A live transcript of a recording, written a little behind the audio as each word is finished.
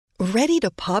Ready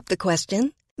to pop the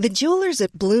question? The jewelers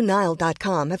at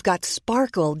BlueNile.com have got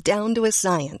sparkle down to a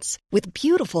science with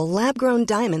beautiful lab-grown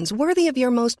diamonds worthy of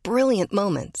your most brilliant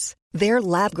moments. Their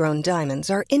lab-grown diamonds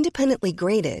are independently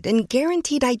graded and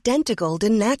guaranteed identical to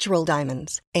natural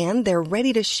diamonds, and they're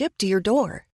ready to ship to your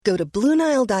door. Go to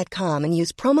BlueNile.com and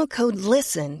use promo code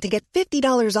LISTEN to get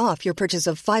 $50 off your purchase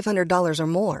of $500 or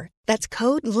more. That's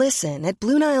code LISTEN at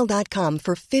BlueNile.com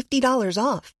for $50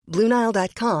 off.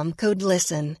 BlueNile.com, code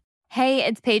LISTEN. Hey,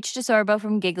 it's Paige DeSorbo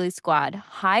from Giggly Squad.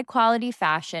 High quality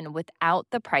fashion without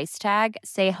the price tag.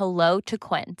 Say hello to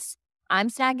Quince. I'm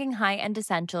snagging high-end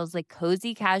essentials like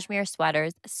cozy cashmere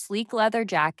sweaters, sleek leather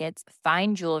jackets,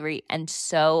 fine jewelry, and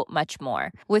so much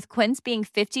more. With Quince being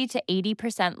 50 to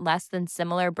 80% less than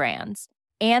similar brands.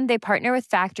 And they partner with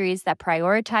factories that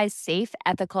prioritize safe,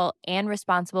 ethical, and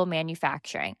responsible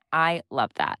manufacturing. I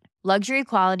love that. Luxury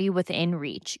quality within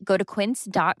reach. Go to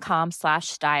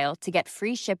quince.com/style to get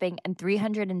free shipping and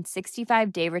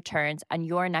 365-day returns on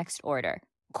your next order.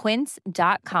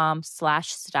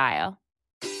 Quince.com/style.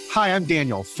 Hi, I'm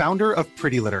Daniel, founder of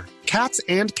Pretty Litter. Cats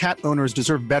and cat owners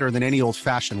deserve better than any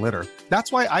old-fashioned litter.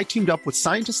 That's why I teamed up with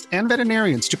scientists and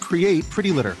veterinarians to create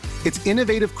Pretty Litter. Its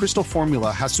innovative crystal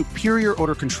formula has superior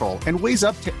odor control and weighs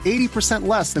up to 80%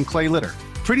 less than clay litter.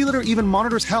 Pretty Litter even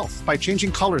monitors health by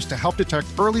changing colors to help detect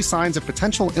early signs of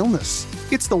potential illness.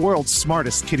 It's the world's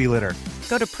smartest kitty litter.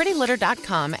 Go to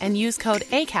prettylitter.com and use code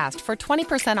ACAST for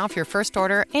 20% off your first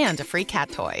order and a free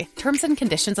cat toy. Terms and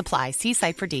conditions apply. See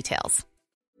site for details.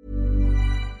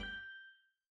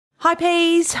 Hi,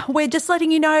 Peas. We're just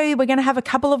letting you know we're going to have a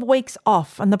couple of weeks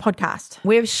off on the podcast.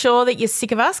 We're sure that you're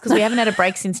sick of us because we haven't had a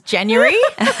break since January.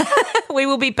 We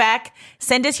will be back.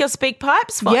 Send us your speak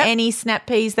pipes for any snap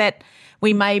peas that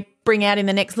we may bring out in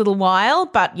the next little while.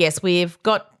 But yes, we've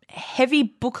got heavy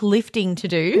book lifting to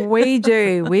do. We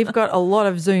do. We've got a lot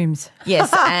of Zooms.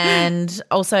 Yes, and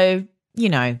also, you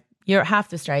know, you're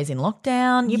half Australia's in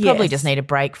lockdown. You probably just need a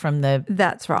break from the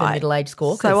middle-aged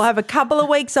score. So we'll have a couple of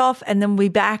weeks off and then we'll be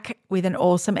back with an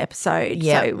awesome episode.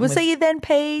 Yeah, so we'll see you then,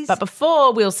 Peas. But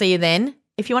before we'll see you then,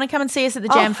 if you want to come and see us at the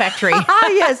Jam Factory.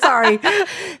 Yeah, sorry.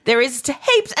 There is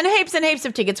heaps and heaps and heaps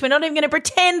of tickets. We're not even going to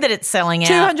pretend that it's selling out.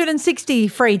 260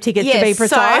 free tickets to be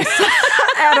precise.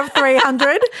 Out of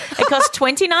 300. It costs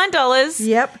 $29.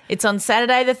 Yep. It's on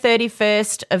Saturday the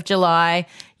 31st of July.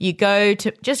 You go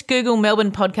to just Google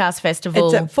Melbourne Podcast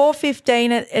Festival. It's at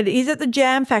 4:15. It is at the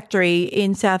Jam Factory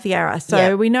in South Yarra.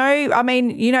 So we know, I mean,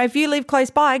 you know, if you live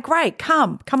close by, great,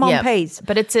 come on, Peas.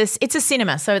 But it's a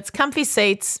cinema, so it's comfy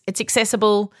seats, it's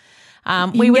accessible.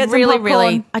 We would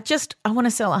really, I want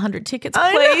to sell 100 tickets,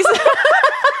 please.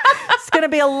 It's going to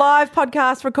be a live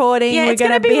podcast recording. Yeah, we're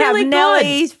going to be really having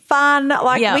Nellie's fun.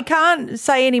 We can't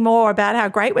say any more about how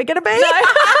great we're going to be. No.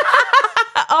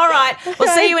 All right. We'll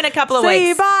see you in a couple of weeks. See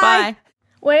you. Bye.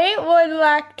 We would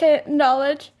like to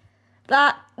acknowledge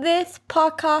that this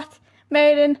podcast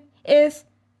meeting is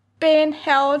being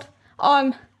held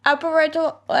on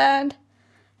Aboriginal land,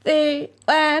 the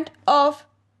land of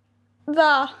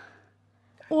the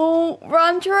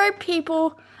Wurundjeri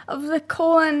people of the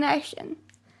Kulin Nation.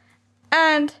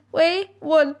 And we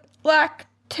would like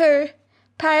to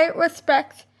pay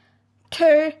respect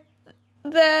to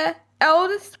the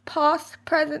elders past,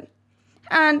 present,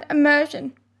 and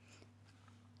emerging,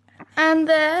 and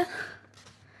their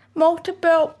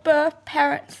multiple birth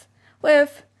parents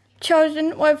with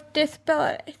children with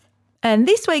disabilities. And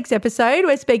this week's episode,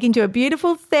 we're speaking to a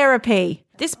beautiful therapy.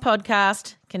 This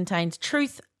podcast contains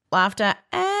truth, laughter,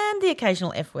 and the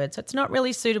occasional F word, so it's not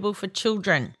really suitable for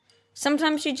children.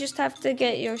 Sometimes you just have to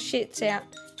get your shits out.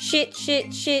 Shit,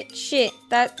 shit, shit, shit.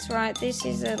 That's right, this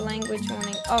is a language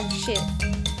warning. Oh, shit.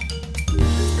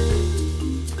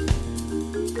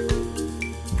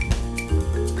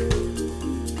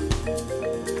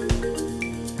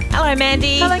 Hello,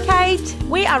 Mandy. Hello, Kate.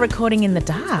 We are recording in the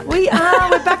dark. We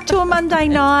are. We're back to a Monday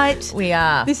night. We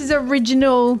are. This is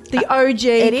original, the OG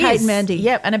Kate and Mandy.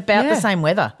 Yep, and about the same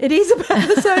weather. It is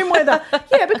about the same weather.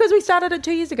 Yeah, because we started it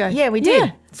 2 years ago. Yeah, we did.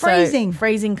 Yeah, freezing. So,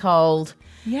 freezing cold.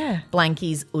 Yeah.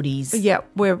 Blankies, hoodies. Yeah,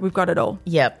 we've got it all.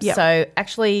 Yep. So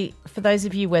actually, for those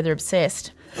of you weather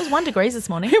obsessed, it was 1 degree this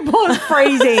morning. It was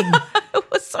freezing.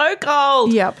 It was so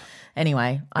cold. Yep.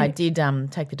 Anyway, I did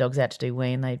take the dogs out to do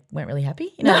wee and they weren't really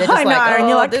happy. You know, they're I just know, and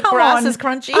you're like, the come grass on. is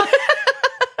crunchy.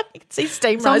 You can see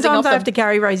steam rising off Sometimes I them. have to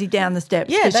carry Rosie down the steps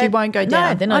because she won't go down.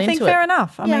 No, they're not I think into fair it.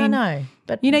 enough. I mean, I know.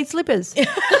 But you need slippers.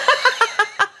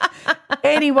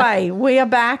 Anyway, we are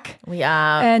back. We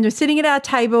are. And we're sitting at our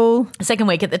table. Second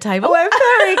week at the table. We're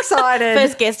very excited.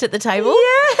 First guest at the table.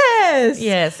 Yes.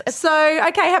 Yes. So,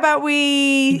 okay, how about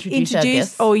we Introduce our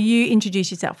guests. or you introduce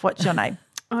yourself. What's your name?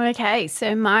 Okay,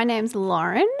 so my name's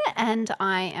Lauren and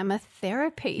I am a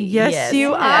therapy. Yes,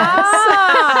 you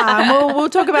are. We'll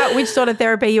talk about which sort of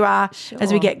therapy you are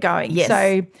as we get going. Yes.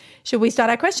 So should we start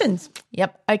our questions?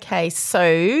 Yep. Okay,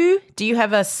 so do you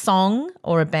have a song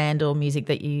or a band or music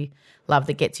that you love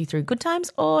that gets you through good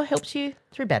times or helps you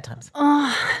through bad times?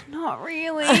 Not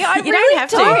really. I You don't really have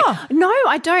to. don't. No,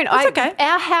 I don't. That's okay.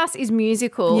 Our house is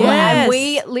musical Yes. and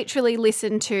we literally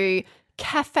listen to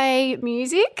cafe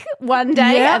music one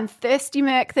day Yeah. and Thirsty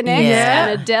Merc the next Yeah.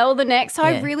 and Adele the next. So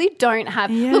I really don't have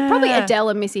look, probably Yeah. Adele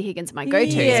and Missy Higgins are my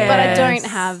go-tos, but I don't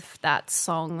have that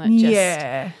song that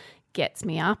just gets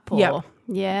me up or Yep.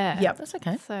 yeah. That's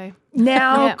okay. So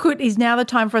Now Yeah. is now the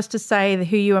time for us to say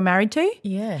who you are married to?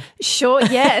 Yeah. sure,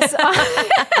 yes.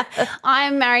 I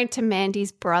am married to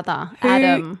Mandy's brother,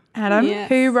 Adam. Adam, Yes.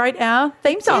 who wrote our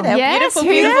theme song. they're Yes, beautiful, who-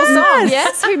 beautiful songs.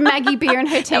 Yes, who Maggie Beer and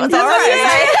her team That's what I was borrowed. gonna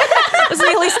say. Was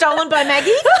nearly stolen by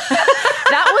Maggie.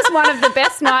 That was one of the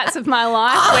best nights of my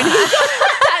life when he got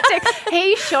that text.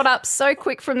 He shot up so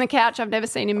quick from the couch. I've never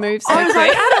seen him move so I was quick.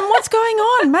 like, Adam, what's going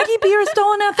on? Maggie Beer has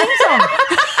stolen our theme song.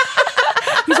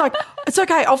 He's like, it's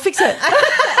okay, I'll fix it.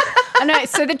 I know.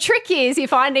 So the trick is,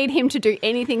 if I need him to do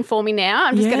anything for me now,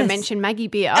 I'm just going to Yes. mention Maggie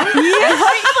Beer. And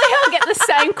hopefully he'll get the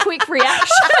same quick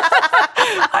reaction.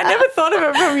 I never thought of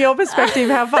it from your perspective,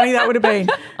 how funny that would have been.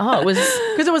 Oh, it was.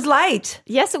 Because it was late.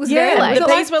 Yes, it was Yeah, very late. The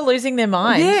bees were losing their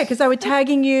minds. Yeah, because they were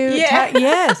tagging you. Yeah.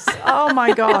 Yes. Oh,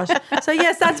 my gosh. So,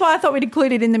 yes, that's why I thought we'd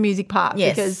include it in the music part.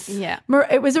 Yes. Because Yeah.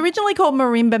 it was originally called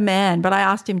Marimba Man, but I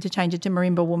asked him to change it to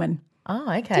Marimba Woman.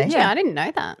 Oh, okay. Yeah, I didn't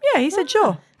know that. Yeah, he said,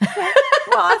 sure. Well,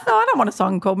 I thought I don't want a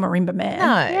song called Marimba Man.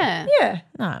 No. Yeah. Yeah.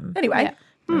 No. Anyway,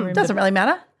 doesn't really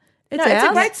matter. No, it's a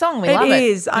ours. great song. We love it. It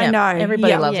is. I Yeah, know.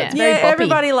 everybody loves it. It's very boppy.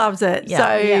 everybody loves it. Yeah.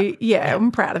 So, yeah,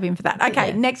 I'm proud of him for that. Okay,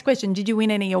 Yeah. next question. Did you win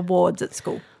any awards at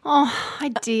school? Oh, I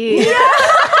did.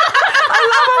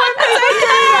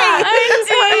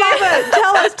 I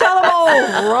love it. Tell them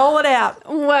all. Roll it out.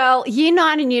 Well, year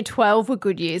 9 and year 12 were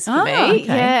good years for me. okay.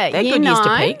 Yeah, They're year good years to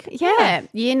 9, peak. Yeah,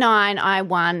 year 9, I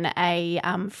won a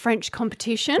French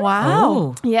competition.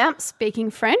 Wow. Yeah, speaking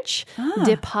French.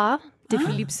 De pas. De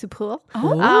Philippe Soupour.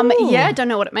 Yeah, don't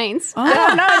know what it means. I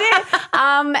have no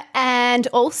idea. And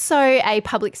also a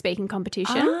public speaking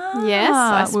competition. Yes,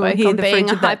 I we'll spoke hear on the being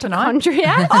fruits a of that tonight.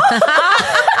 hypochondriac.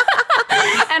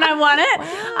 And I won it.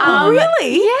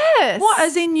 Really? Yes. What,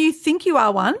 as in you think you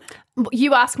are one?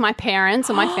 You ask my parents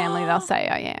or my family, they'll say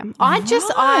I am.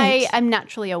 I am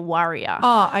naturally a worrier.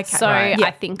 Oh, okay. So right. Yeah.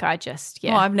 I think I just,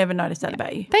 Oh, I've never noticed that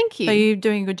about you. Thank you. So you're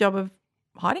doing a good job of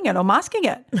hiding it or masking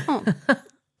it.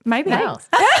 Maybe. Wow.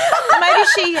 Maybe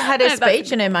she had her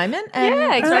speech in her moment. And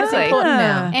Yeah, exactly. That's important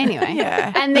now. Anyway,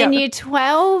 Yeah. and then year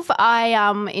 12, I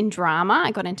in drama,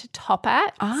 I got into Top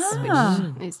Acts, which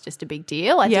is just a big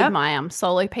deal. I Yep. did my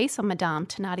solo piece on Madame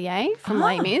Thénardier from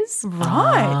Les Mis.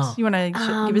 Right. You want to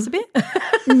give us a bit?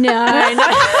 No.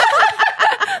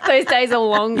 Those days are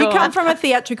long You gone. come from a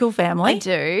theatrical family. I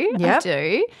do. Yep. I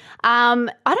do. I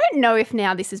don't know if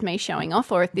now this is me showing off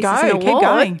or if this Go, is an keep award,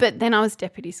 going. but then I was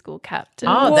deputy school captain.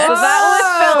 Oh, So that's-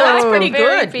 that was that's pretty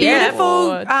very good. big Yeah.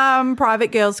 Beautiful award.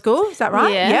 private girls' school. Is that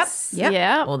right? Yes. Yep.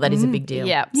 Yeah. Well, that is a big deal.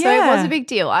 Yeah. So Yeah. it was a big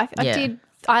deal. I Yeah. did.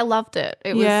 I loved it.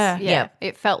 It was. Yeah. Yeah.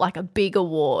 It felt like a big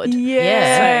award.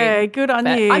 Yeah. Good on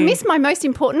But you. I missed my most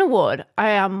important award.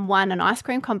 I won an ice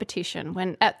cream competition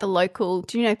when at the local,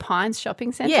 do you know Pines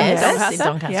Shopping Centre? Yes, Doncaster? in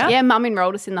Doncaster. Yeah. Yeah, Mum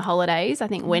enrolled us in the holidays. I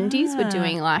think Wendy's were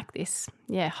doing like this,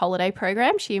 holiday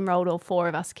program. She enrolled all 4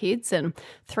 of us kids, and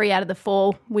 3 out of the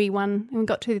 4 we won and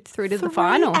got through to the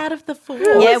final. Out of the 4. Yeah,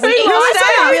 we Who was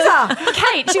that?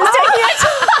 Kate, she was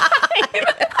taking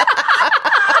her time.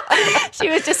 She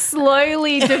was just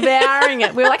slowly devouring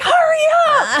it. We were like, hurry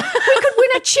up! We could win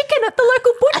a chicken at the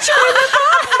local butcher in the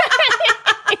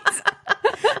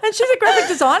And she's a graphic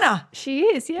designer. She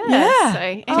is, yeah. Yeah. So,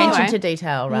 Attention anyway. to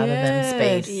detail rather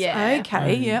than speed. Yeah.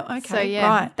 Okay. Yeah. Okay. So, yeah,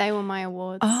 Right. they were my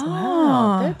awards.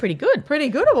 Oh, they're pretty good. Pretty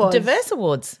good awards. Diverse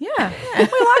awards. Yeah. We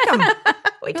like them.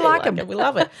 We do like like 'em. it. We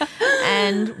love it.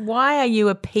 And why are you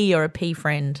a P or a P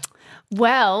friend?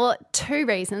 Well, 2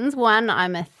 reasons. One,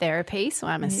 I'm a therapy, so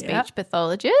I'm a speech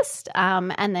pathologist.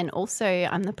 And then also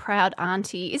I'm the proud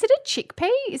auntie. Is it a chickpea?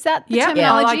 Is that the Yeah. I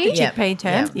terminology? like the chickpea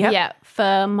term. Yep. Yeah,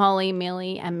 for Molly,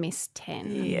 Millie and Miss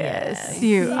 10. Yes,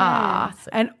 you are.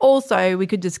 And also, we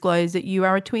could disclose that you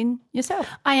are a twin yourself.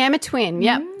 I am a twin.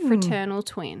 Yep, fraternal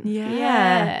twin. Yeah.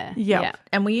 Yeah. Yep.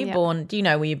 And were you born, do you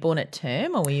know, were you born at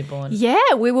term or were you born?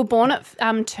 Yeah, we were born at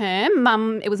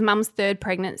term. It was Mum's 3rd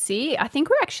pregnancy. I think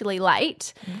we're actually late.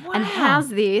 Wow. And how's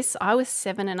this? I was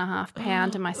 7.5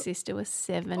 pounds and my sister was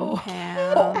 7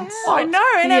 pounds. I know,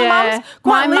 and our mum's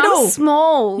quite my little. mum's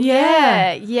small.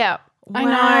 Yeah. Yeah. I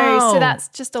know. So that's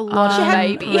just a lot of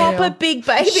baby. Proper big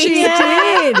baby. She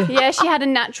did. Yeah, she had a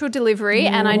natural delivery,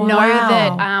 and I know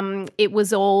that it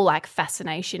was all like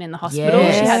fascination in the hospital.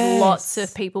 Yes. She had lots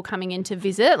of people coming in to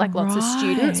visit, like lots of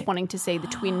students wanting to see the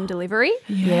twin delivery.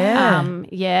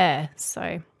 Yeah.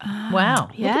 So Wow.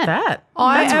 Look at that.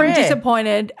 I That's am rare.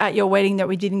 disappointed at your wedding that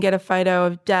we didn't get a photo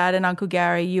of Dad and Uncle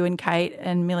Gary, you and Kate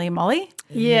and Millie and Molly.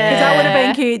 yeah, Because that would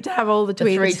have been cute to have all the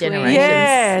twins. three generations.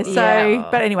 Yeah. So, Yeah.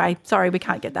 but anyway, sorry, we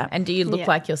can't get that. And do you look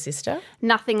like your sister?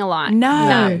 nothing alike.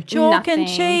 No, chalk and nothing.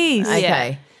 cheese.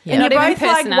 Okay. Yeah. And Not you're even both like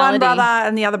one personality. brother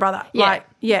and the other brother. Yeah. Like,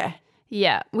 yeah.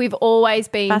 Yeah, we've always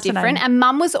been Fascinating. different, and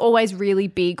Mum was always really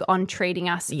big on treating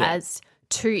us as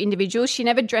two individuals. She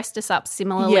never dressed us up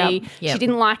similarly. Yep. She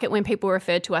didn't like it when people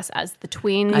referred to us as the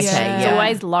twins. Okay, It was yeah.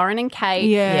 always Lauren and Kate.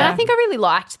 Yeah. And I think I really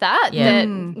liked that. Yeah.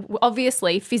 That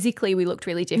obviously physically we looked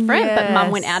really different, but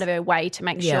Mum went Yes. out of her way to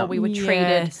make Yeah. sure we were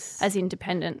treated Yes. as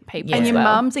independent people. And as your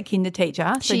well. mum's a kinder teacher.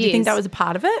 So She do you think is. that was a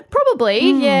part of it?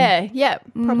 Probably, yeah,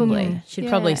 probably. She'd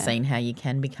probably seen how you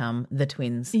can become the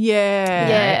twins. Yeah.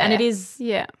 Yeah. And it is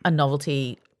Yeah. a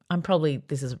novelty.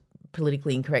 This is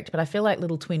politically incorrect, but I feel like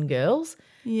little twin girls,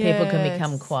 people can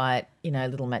become Yes. quite,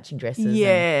 little matching dresses. and-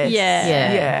 Yes. Yeah.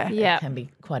 Yeah. Yeah. It can be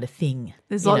quite a thing.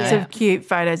 There's you lots know. of cute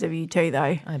photos of you too,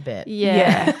 though. I bet.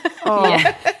 Yeah. Oh,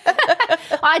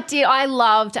 I did. I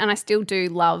loved, and I still do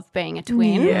love being a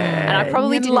twin. Yeah. And I probably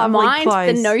You had didn't lovely mind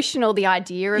clothes. the notion or the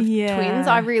idea of Yeah. twins.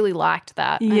 I really liked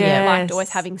that. And I Yes. liked always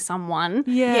having someone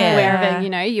Yeah.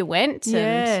 wherever you went. And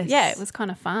Yes. yeah, it was kind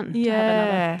of fun to have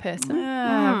another person.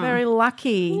 Yeah, very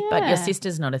lucky. But your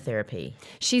sister's not a therapy.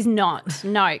 She's not.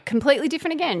 No, completely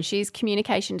different again. She's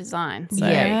communication design. So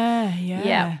Yeah.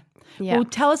 yeah. Yeah. Well,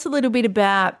 tell us a little bit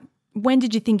about when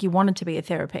did you think you wanted to be a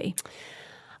therapy?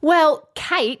 Well,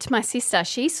 Kate, my sister,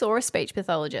 she saw a speech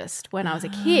pathologist when I was a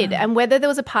kid, and whether there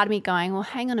was a part of me going, well,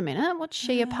 hang on a minute, what's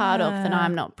she a part of that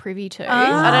I'm not privy to?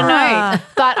 I don't know.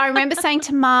 But I remember saying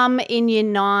to Mum in year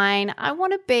 9, I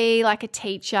want to be like a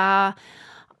teacher,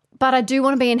 but I do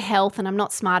want to be in health and I'm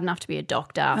not smart enough to be a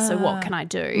doctor, so what can I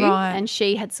do? Right. And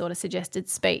she had sort of suggested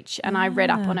speech, and I read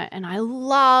up on it and I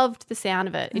loved the sound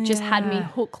of it. It just had me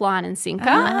hook, line and sinker.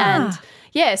 And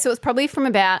yeah, so it was probably from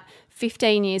about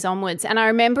 15 years onwards. And I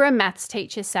remember a maths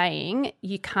teacher saying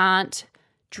you can't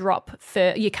drop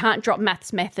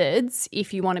maths methods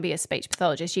if you want to be a speech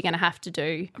pathologist. You're going to have to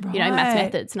do, maths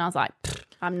methods. And I was like,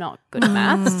 I'm not good at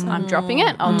maths. I'm dropping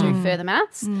it. I'll do further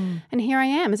maths. And here I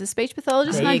am as a speech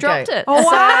pathologist, There and I you dropped go. it. Oh,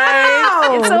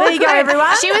 wow. It's all There you go, good.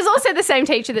 everyone. She was also the same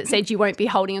teacher that said you won't be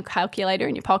holding a calculator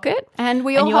in your pocket. And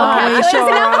we all you hold are. calculators Sure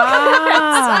in our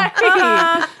are.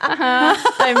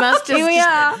 pockets. They must just, Here we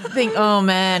are. think, oh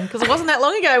man, because it wasn't that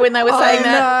long ago when they were saying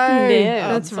that. No,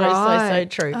 No. that's so, right. so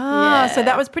true. So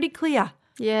that was pretty clear.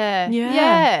 Yeah. Yeah.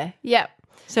 Yeah. Yeah.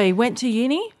 So you went to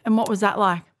uni, and what was that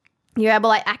like? Yeah,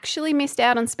 well, I actually missed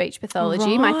out on speech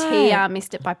pathology. My Right. TR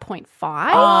missed it by 0.5.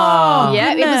 Oh,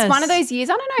 yeah, it was goodness. one of those years.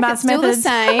 I don't know if Maths it's still methods. the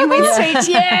same with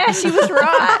speech. Yeah, she was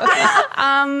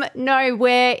right. No,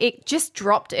 where it just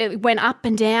dropped. It went up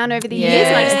and down over the years,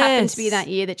 and I just happened to be Yes. that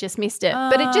year that just missed it.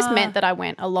 But it just meant that I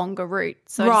went a longer route,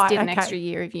 so I Right, just did an okay. extra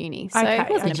year of uni. So Okay, it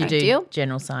wasn't Did a you big do deal.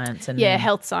 general science? And Yeah, then-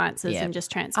 health sciences Yeah. and just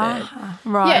transferred.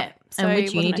 Right. Yeah. So And it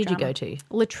which uni wasn't a did you drama. go to?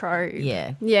 La Trobe.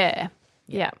 Yeah. Yeah.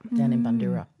 Yeah. Down in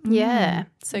Bundoora. Yeah.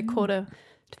 So caught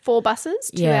 4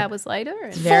 buses 2 Yeah. hours later. And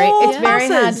It's very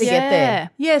hard to get there.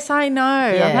 Yes, I know.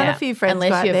 I've had a few friends Unless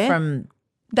go out you're there. from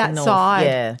that north. side.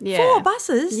 Yeah. Yeah. 4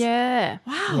 buses? Yeah.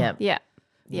 Wow. Yeah. Yeah.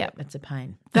 Yeah. It's a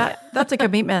pain. That's a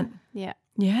commitment. Yeah.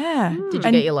 Yeah. Did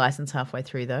you get your license halfway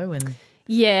through though? And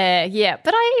Yeah, yeah.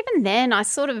 But even then, I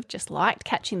sort of just liked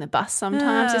catching the bus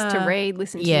sometimes just to read,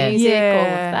 listen to Yeah. music, all of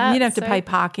that. You don't have to So- pay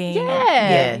parking.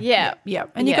 Yeah, yeah. Yeah.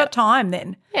 And you Yeah. got time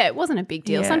then. Yeah, it wasn't a big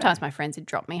deal. Yeah. Sometimes my friends would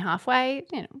drop me halfway.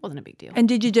 It wasn't a big deal. And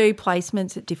did you do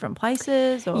placements at different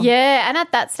places? Or? Yeah, and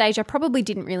at that stage, I probably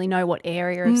didn't really know what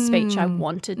area of speech I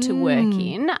wanted to work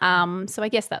in. So I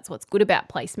guess that's what's good about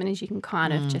placement is you can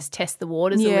kind of just test the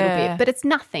waters a little Yeah. bit. But it's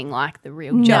nothing like the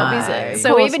real job, is No, it? of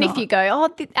So course even if not. you go, oh,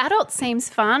 the adult seems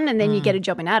fun, and then you get a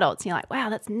job in adults, and you're like, wow,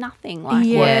 that's nothing like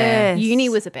Yes. what uni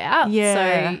was about. Yeah.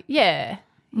 So yeah,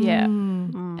 yeah.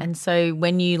 and so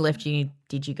when you left uni,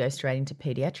 did you go straight into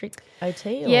pediatric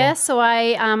OT? Or? Yeah, so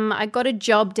I got a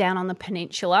job down on the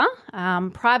peninsula,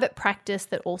 private practice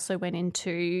that also went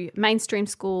into mainstream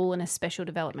school and a special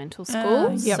developmental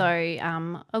school. Yep.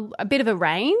 So a bit of a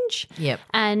range. Yep.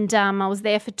 And I was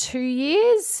there for 2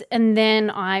 years, and then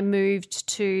I moved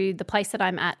to the place that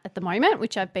I'm at the moment,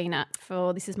 which I've been at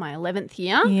for, this is my 11th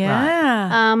year.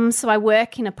 Yeah. So I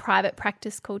work in a private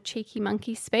practice called Cheeky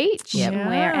Monkey Speech, Yep. and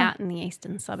we're out in the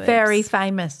eastern suburbs. Very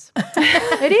famous.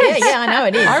 It is. Yeah, I know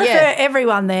it is. I refer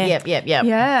everyone there. Yep.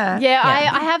 Yeah. Yeah,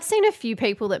 I have seen a few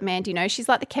people that Mandy knows. She's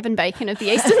like the Kevin Bacon of the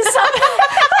Eastern Suburbs.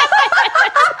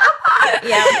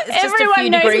 Yeah, it's Everyone just a few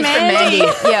knows degrees Mandy. from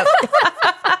Mandy. Yep.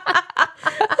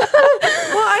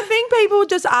 Well, I think people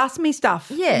just ask me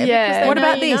stuff. Yeah. Yeah. because they What know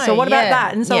about you this know. or what about Yeah.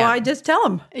 that? And so Yeah. I just tell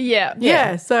them. Yeah.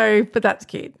 Yeah. So, but that's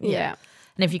cute. Yeah.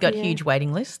 And have you got huge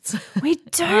waiting lists? We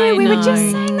do. We were just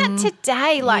saying that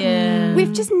today. Like,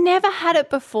 we've just never had it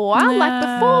before. Like,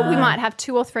 before we might have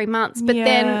 2 or 3 months, but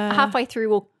then halfway through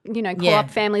we'll, call up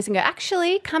families and go,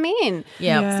 actually, come in.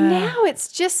 Yeah. So now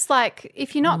it's just like,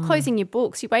 if you're not closing your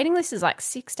books, your waiting list is like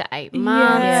 6 to 8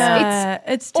 months. Yeah.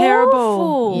 It's terrible.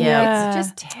 Awful. Yeah. It's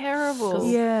just terrible.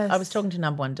 Yes. I was talking to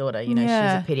number one daughter, she's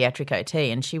a pediatric OT,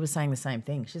 and she was saying the same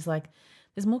thing. She's like,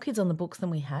 there's more kids on the books than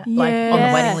we have, like on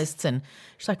the waiting lists. And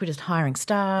she's like, we're just hiring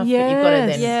staff, but you've got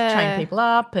to then train people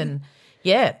up. And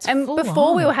it's And full before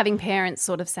on. we were having parents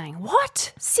sort of saying,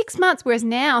 what? 6 months? Whereas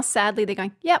now, sadly, they're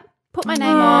going, yep, put my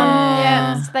name on.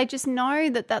 Yeah. So they just know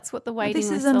that that's what the waiting This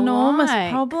lists is an are enormous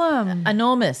like. problem,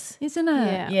 Enormous. isn't it?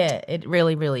 Yeah. Yeah, it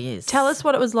really, really is. Tell us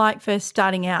what it was like first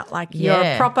starting out. Like you're a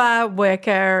Yeah. proper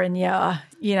worker and you're,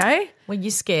 Were you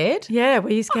scared? yeah, were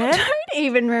you scared? I don't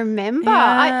even remember.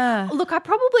 Yeah. I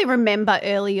probably remember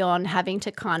early on having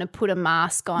to kind of put a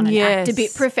mask on and act a Yes.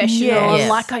 bit professional Yes. and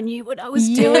like I knew what I was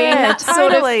doing, that sort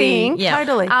of totally. thing. Yeah.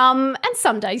 Totally. And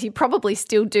some days you probably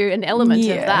still do an element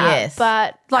Yeah. of that. Yes.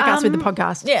 But Like us with the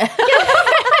podcast. Yeah.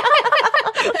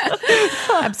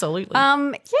 Absolutely.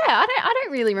 I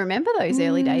don't really remember those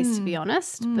early days, to be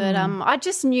honest. But I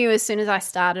just knew as soon as I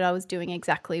started, I was doing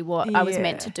exactly what I was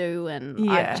meant to do, and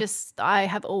Yeah. I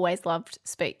have always loved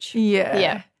speech. Yeah.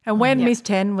 Yeah. And when Miss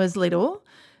 10 was little,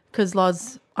 because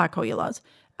Loz, I call you Loz,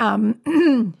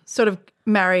 sort of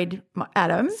married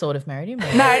Adam. Sort of married him.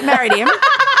 No, married him.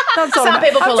 Not sort Some of.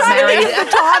 people call it I'm trying to married. get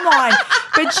the timeline.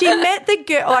 But she met the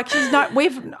girl. Like she's not.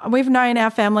 We've known our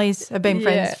families have been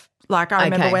friends. Like I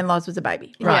remember Okay. when Loz was a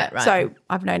baby. Right, right. So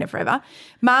I've known her forever.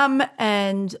 Mum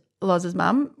and Loz's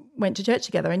mum went to church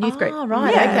together in youth group. Oh,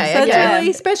 right. Yeah. Okay, So okay. it's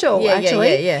really special, Yeah,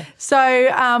 actually. yeah.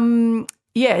 So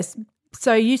yes.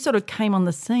 So you sort of came on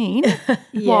the scene.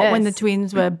 What, when the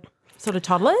twins were sort of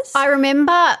toddlers? I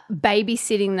remember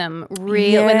babysitting them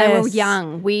really when they were Yes.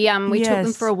 young. We took them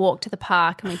Yes. for a walk to the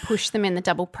park and we pushed them in the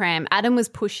double pram. Adam was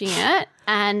pushing it,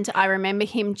 and I remember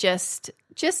him just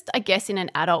I guess in an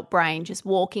adult brain, just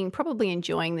walking, probably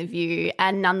enjoying the view,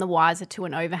 and none the wiser to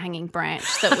an overhanging branch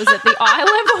that was at the eye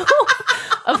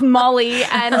level of Molly,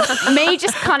 and me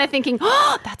just kind of thinking,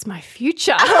 oh, that's my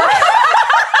future.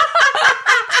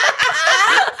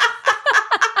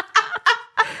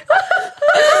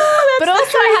 But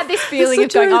also I had this feeling of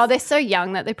going, oh, they're so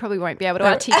young that they probably won't be able to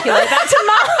articulate that to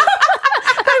Mum.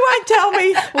 They won't tell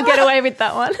me. We'll get away with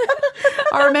that one.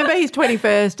 I remember his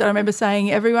 21st. I remember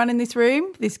saying, everyone in this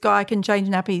room, this guy can change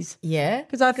nappies. Yeah.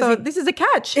 Because I thought, this is a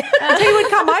catch. Because he would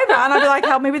come over and I'd be like,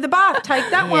 help me with the bath, take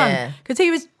that Yeah. one. Because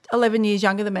he was 11 years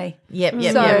younger than me. Yep.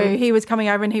 So he was coming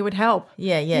over and he would help.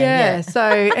 Yeah. So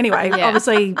anyway,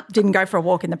 obviously didn't go for a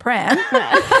walk in the pram.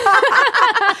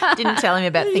 Didn't tell him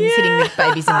about things hitting the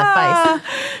babies in the face.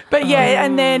 But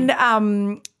and then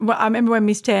well, I remember when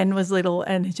Miss 10 was little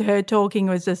and her talking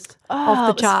was just off the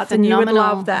it was charts and you would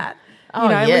phenomenal. love that. Oh, You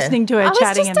know, yeah. listening to her I was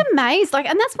chatting. just amazed.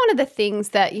 And that's one of the things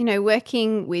that,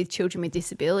 working with children with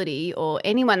disability or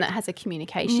anyone that has a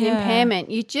communication impairment,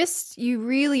 you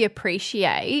really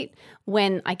appreciate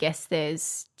when I guess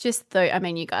there's just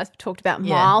you guys have talked about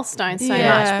milestones so Yeah,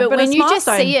 much, but but when it's you just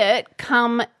milestone. see it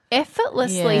come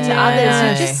effortlessly to Yeah. others,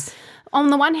 Yeah. you just on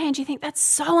the one hand you think that's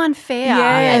so unfair,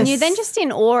 Yes. and you're then just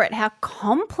in awe at how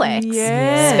complex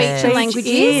Yes. speech and Speech language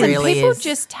is. is, and Really people is.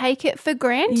 just take it for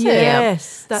granted.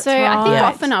 Yes, that's so right. I think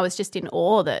often I was just in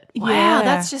awe that, wow, Yeah.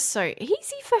 that's just so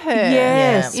easy for her.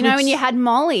 Yes. You know, and you had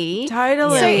Molly.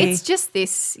 Totally. So it's just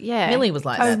this, Millie was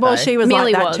like Oh, that. well, though. she was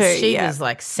Millie like that was. too. She yeah. was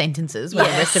like sentences where the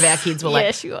rest of our kids were like,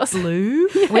 Yeah, she was. blue.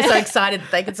 We're so excited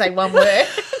that they could say one word.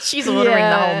 She's ordering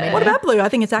the whole menu. What about blue? I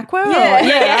think it's aqua.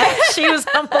 Yeah. She was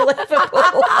unbelievable.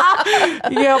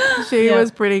 Yep, she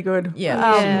was pretty good.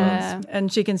 Yeah.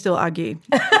 And she can still argue.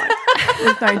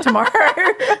 There's no tomorrow.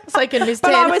 So can Miss But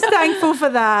 10. I was thankful for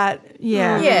that.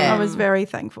 Yeah. Yeah. I was very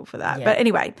thankful for that. Yeah. But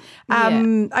anyway,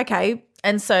 okay.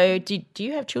 And so do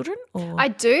you have children? Or? I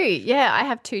do, yeah. I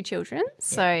have 2 children,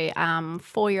 so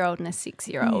 4-year-old and a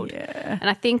 6-year-old. Yeah. And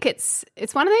I think it's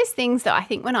one of those things that I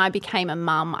think when I became a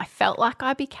mum, I felt like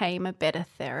I became a better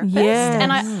therapist. Yes.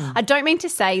 And I don't mean to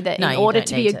say that No, in you order don't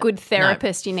to be need a to. good No.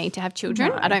 therapist, you need to have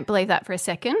children. I don't believe that for a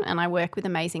second, and I work with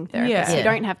amazing therapists Yeah. who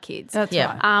don't have kids. That's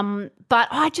Yeah. right. But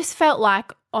I just felt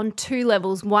like on two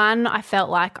levels. One, I felt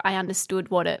like I understood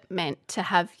what it meant to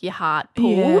have your heart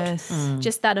pulled. Yes.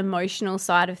 Just that emotional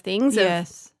side of things.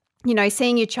 Yes. Of,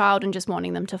 seeing your child and just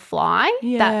wanting them to fly,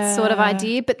 that sort of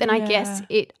idea. But then I guess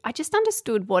I just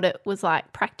understood what it was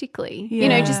like practically,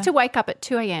 just to wake up at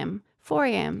 2 a.m., 4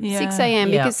 a.m., 6 a.m.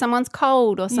 because someone's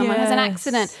cold or someone has an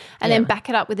accident and then back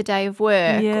it up with a day of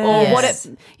work or what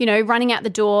it, running out the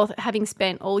door, having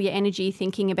spent all your energy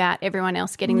thinking about everyone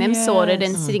else getting them sorted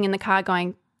and sitting in the car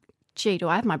going, gee, do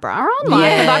I have my bra on?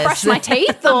 Like, have I brushed my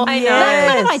teeth? Or that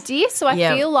kind of idea. So I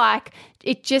feel like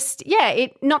it just,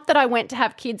 not that I went to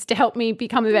have kids to help me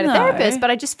become a better therapist, but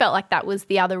I just felt like that was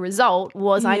the other result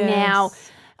was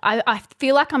I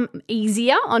feel like I'm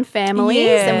easier on families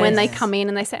and when they come in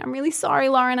and they say, I'm really sorry,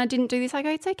 Lauren, I didn't do this. I go,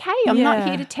 it's okay. I'm not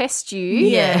here to test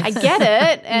you. I get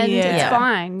it and it's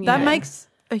fine. That makes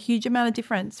a huge amount of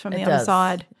difference from the other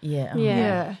side.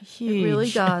 Yeah. Huge. It really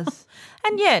does.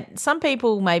 And some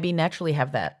people maybe naturally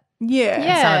have that.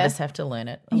 Yeah. Some of us have to learn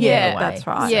it. That's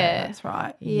right. Yeah. That's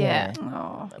right. Yeah.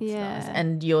 Oh, That's nice.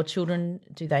 And your children,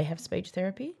 do they have speech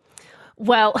therapy?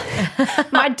 Well,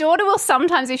 my daughter will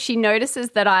sometimes, if she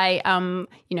notices that I, am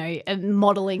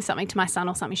modelling something to my son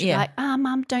or something, she'll be like,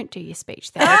 Mum, don't do your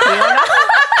speech therapy.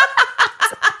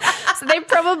 So they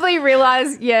probably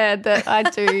realise, that I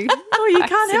do. Oh, you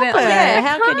can't help it. Yeah,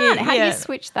 how can you? How do you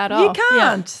switch that off? You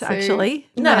can't, actually.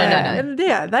 No.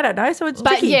 Yeah, they don't know, so it's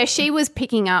But, tricky. she was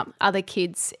picking up other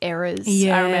kids' errors.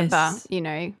 Yes. I remember,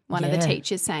 one of the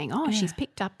teachers saying, she's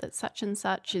picked up that such and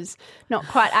such is not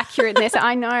quite accurate. And they said,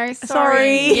 I know,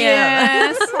 sorry.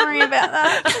 Yeah. Sorry about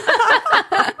that.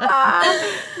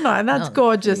 No, that's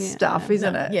gorgeous stuff,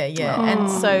 isn't it? Yeah. Oh. And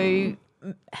so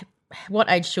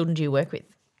what age children do you work with?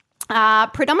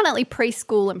 Predominantly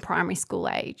preschool and primary school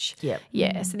age. Yep.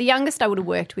 Yeah. So the youngest I would have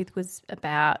worked with was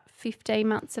about 15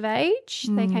 months of age.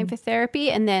 They came for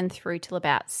therapy, and then through till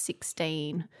about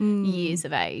 16 years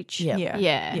of age. Yep.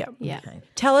 Yeah. Okay.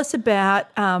 Tell us about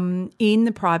in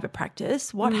the private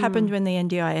practice, what happened when the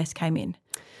NDIS came in?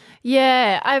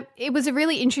 Yeah, it was a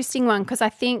really interesting one because I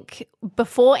think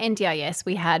before NDIS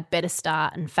we had Better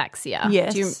Start and Faxia.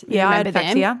 Yes. Do you remember I had them?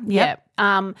 Faxia. Yep.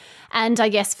 And I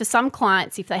guess for some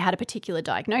clients, if they had a particular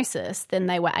diagnosis, then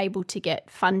they were able to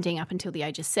get funding up until the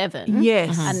age of 7.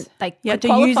 Yes. And they You had could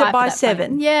to use qualify it by for that 7.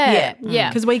 funding. Yeah.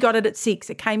 Because we got it at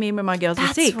 6. It came in when my girls were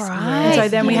 6. right. And so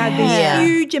then we had this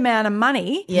huge amount of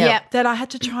money that I had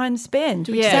to try and spend,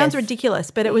 which sounds ridiculous,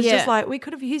 but it was just like, we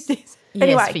could have used this.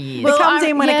 Anyway, for years. it comes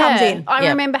in when it comes in. I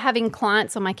remember having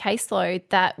clients on my caseload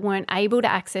that weren't able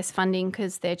to access funding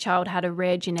because their child had a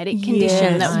rare genetic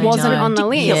condition that wasn't on the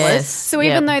list. Yes. So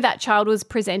even though that child was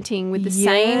presenting with the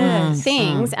same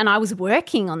things and I was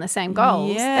working on the same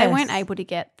goals, they weren't able to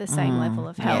get the same level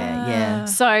of help. Yeah.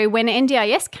 So when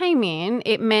NDIS came in,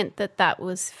 it meant that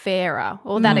was fairer,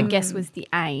 or that I guess was the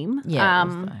aim.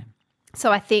 Yeah.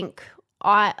 So I think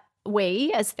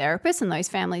we as therapists and those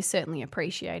families certainly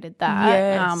appreciated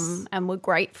that and were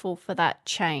grateful for that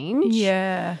change.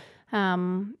 Yeah.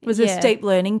 Was it a steep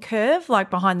learning curve, like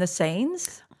behind the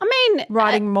scenes? I mean,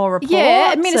 writing more reports. Yeah,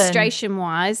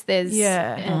 administration-wise, there's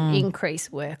an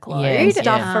increased workload. And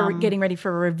stuff for getting ready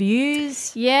for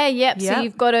reviews. Yeah. So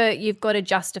you've got to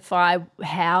justify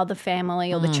how the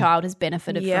family or the child has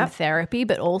benefited from therapy,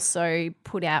 but also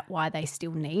put out why they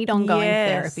still need ongoing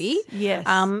therapy. Yes.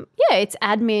 It's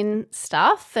admin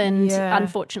stuff, and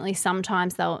unfortunately,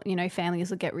 sometimes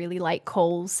families will get really late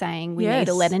calls saying we need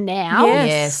a letter now.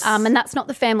 Yes. And that's not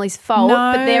the family's fault,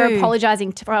 but they're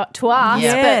apologising to us.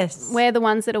 Yes. But we're the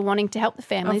ones that are wanting to help the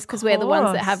families because we're the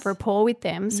ones that have rapport with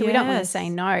them. So we don't want to say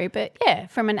no. But,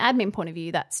 from an admin point of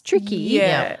view, that's tricky.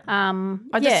 Yeah.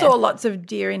 I just saw lots of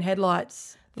deer in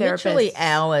headlights therapists. Literally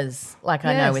hours. Like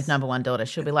I know with number one daughter,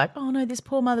 she'll be like, oh, no, this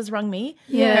poor mother's rung me.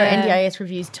 Yeah. Her NDIS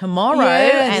review's tomorrow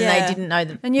and they didn't know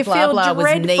that and you blah, feel blah was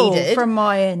dreadful needed. From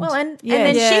my end. Well, and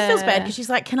then she feels bad because she's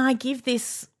like, can I give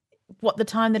this the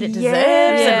time that it deserves?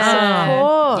 Yes, of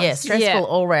course. Yeah, stressful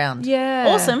all round. Yeah.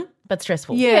 Awesome, but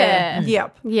stressful. Yeah.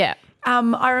 Yep. Yeah.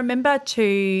 I remember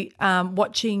too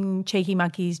watching Cheeky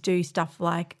Monkeys do stuff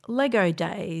like Lego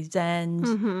days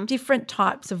and different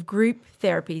types of group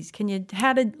therapies. Who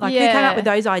came up with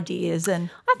those ideas? And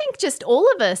I think just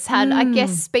all of us had, I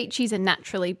guess speechies are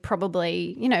naturally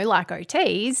probably, like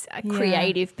OTs,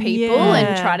 creative people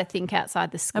and try to think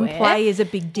outside the square. And play is a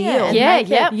big deal. Yeah,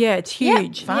 it's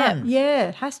huge. Fun. Yeah,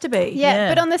 it has to be. Yeah,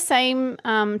 but on the same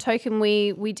token,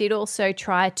 we did also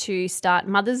try to start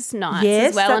Mother's Nights Yes,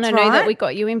 as well. And I that's know that we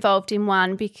got you involved in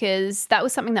one because that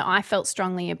was something that I felt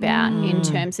strongly about in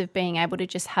terms of being able to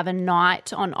just have a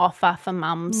night on offer for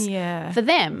mums for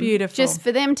them. Beautiful. Just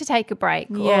for them to take a break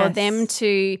or them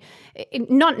to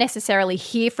not necessarily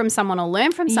hear from someone or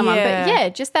learn from someone,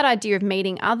 but just that idea of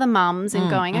meeting other mums and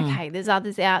going, okay, there's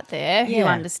others out there who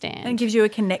understand. And gives you a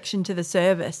connection to the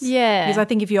service. Yeah. Because I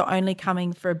think if you're only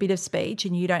coming for a bit of speech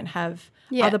and you don't have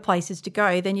other places to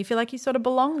go, then you feel like you sort of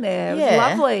belong there. It was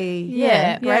lovely.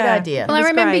 Yeah, great idea. Well, I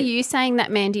remember you saying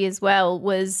that, Mandy, as well,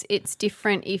 was it's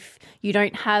different if you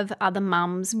don't have other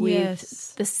mums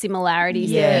with the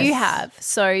similarities that you have.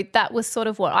 So that was sort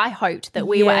of what I hoped that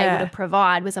we were able to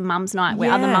provide was a mum's night where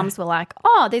other mums were like,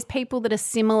 oh, there's people that are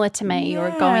similar to me or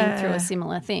are going through a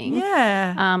similar thing.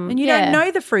 Yeah. And you don't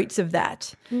know the fruits of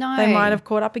that. No. They might have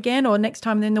caught up again or next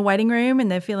time they're in the waiting room and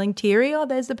they're feeling teary, oh,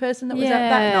 there's the person that was at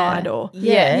that night or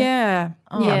Yeah.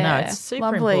 Oh, Yeah. no, it's super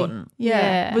lovely. important.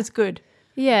 Yeah. It was good.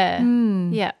 Yeah.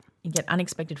 Yeah. You get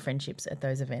unexpected friendships at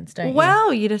those events, don't you?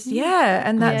 Well, you just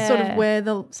and that's sort of where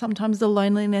sometimes the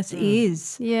loneliness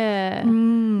is. Yeah.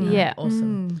 Yeah.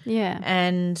 Awesome. Yeah.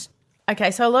 And, okay,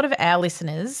 so a lot of our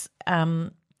listeners,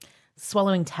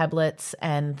 swallowing tablets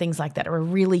and things like that are a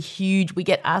really huge – we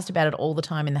get asked about it all the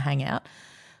time in the Hangout.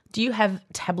 Do you have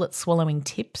tablet swallowing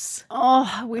tips? Oh,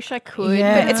 I wish I could.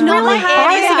 Yeah. But it's not my I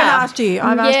haven't area. even asked you.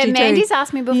 I've asked you too. Mandy's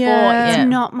asked me before. Yeah. It's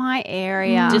not my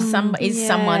area. Is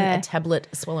someone a tablet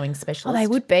swallowing specialist? Oh, they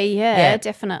would be, Yeah.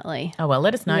 definitely. Oh, well,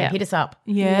 let us know. Yeah. Hit us up.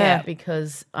 Yeah.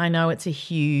 Because I know it's a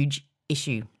huge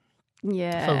issue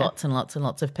Yeah. for lots and lots and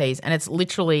lots of Ps. And it's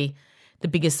literally the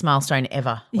biggest milestone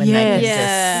ever when Yes. they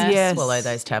Yes. Yes. swallow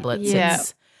those tablets. Yeah.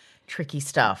 It's tricky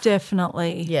stuff.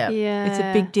 Definitely. Yeah. Yeah. It's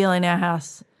a big deal in our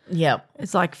house. Yeah.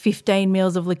 It's like 15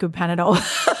 meals of liquid Panadol.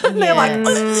 They're like,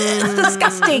 it's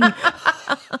disgusting.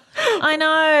 I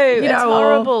know. It's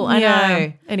horrible. I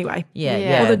know. Anyway. Yeah, Yeah.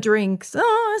 yeah. Or the drinks.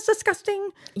 Oh, it's disgusting.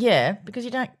 Yeah, because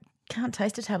you can't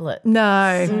taste a tablet.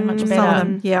 No. So much Some better. of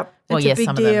them. Yep. Well, It's yes, a big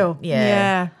some deal. of them.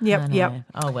 Yeah. Yep. I Yep. know.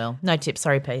 Oh, well. No tips.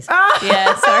 Sorry, Peace.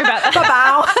 Yeah, sorry about that.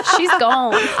 Ba-bow. She's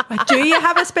gone. Do you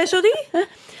have a specialty?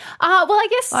 Well, I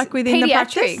guess Like within the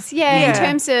pediatrics. practice? Yeah, in Yeah.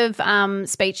 terms of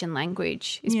speech and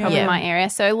language is probably Yeah. my area.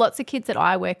 So lots of kids that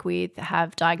I work with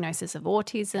have diagnosis of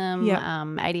autism, Yep.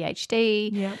 ADHD,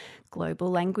 Yep.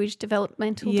 global language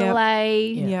developmental Yep. delay,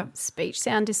 Yep. speech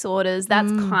sound disorders.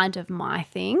 That's kind of my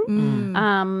thing.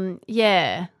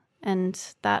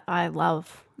 And that I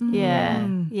love. Yeah,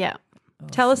 yeah.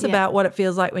 Tell us about what it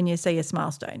feels like when you see a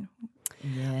milestone.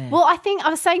 Well, I think I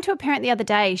was saying to a parent the other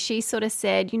day, she sort of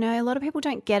said, a lot of people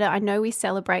don't get it. I know we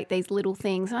celebrate these little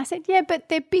things. And I said, yeah, but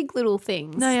they're big little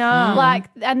things. They are.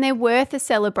 And they're worth a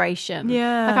celebration.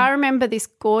 Yeah. Like I remember this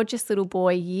gorgeous little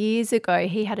boy years ago,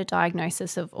 he had a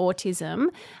diagnosis of autism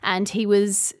and he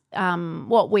was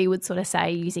what we would sort of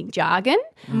say using jargon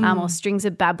or strings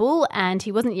of babble, and he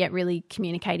wasn't yet really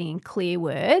communicating in clear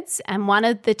words. And one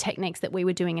of the techniques that we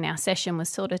were doing in our session was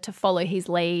sort of to follow his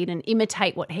lead and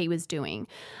imitate what he was doing.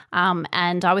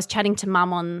 And I was chatting to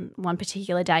Mum on one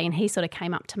particular day and he sort of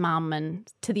came up to Mum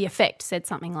and to the effect said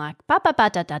something like, ba ba ba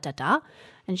da da da da.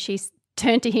 And she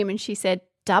turned to him and she said,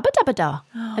 da ba da ba da.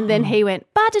 And then he went,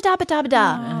 ba da da ba da ba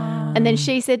da. And then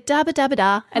she said, da ba da ba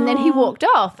da. And then he walked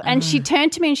off. And she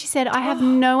turned to me and she said, I have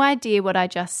no idea what I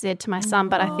just said to my son,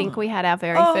 but I think we had our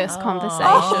very first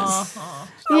conversation.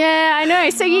 Yeah, I know.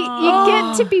 So you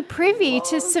get to be privy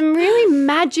to some really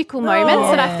magical moments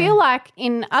that I feel like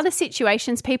in other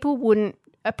situations people wouldn't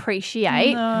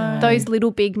appreciate those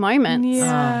little big moments.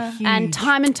 Yeah. And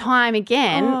time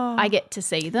again, I get to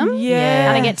see them. Yes.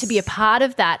 And I get to be a part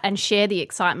of that and share the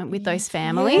excitement with those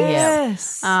families.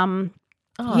 Yes.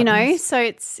 So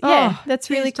it's, that's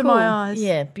really tears to cool. my eyes.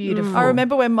 Yeah, beautiful. I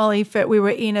remember when Molly, we were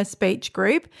in a speech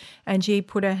group and she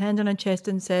put her hand on her chest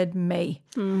and said, me.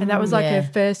 And that was like her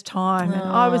first time. And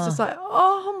I was just like,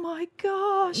 oh my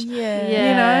gosh. Yeah.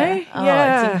 You know? Oh,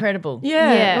 yeah. it's incredible.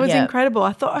 Yeah, it was Yeah. incredible.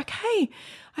 I thought, okay,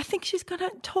 I think she's going to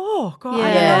talk. Or I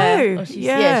Yeah. don't know. Or she's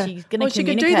gonna She could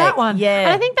communicate. do that one. Yeah. And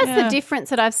I think that's the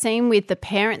difference that I've seen with the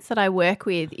parents that I work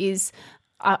with is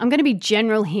I'm going to be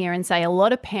general here and say a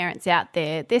lot of parents out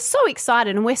there, they're so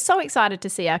excited and we're so excited to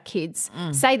see our kids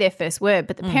say their first word.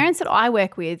 But the parents that I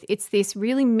work with, it's this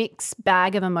really mixed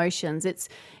bag of emotions. It's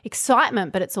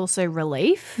excitement, but it's also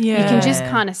relief. Yeah. You can just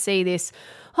kind of see this,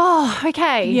 oh,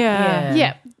 okay. Yeah.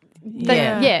 Yeah.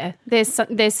 Yeah. There's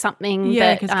something Yeah,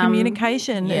 that because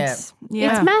communication, it's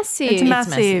massive. It's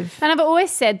massive. And I've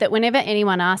always said that whenever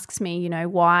anyone asks me,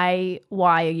 why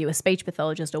are you a speech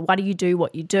pathologist or why do you do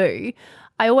what you do,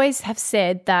 I always have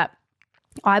said that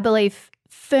I believe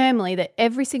firmly that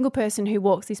every single person who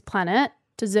walks this planet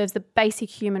deserves the basic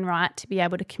human right to be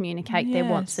able to communicate their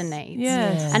wants and needs.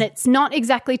 Yes. And it's not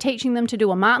exactly teaching them to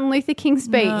do a Martin Luther King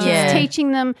speech. No. It's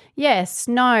teaching them, yes,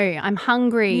 no, I'm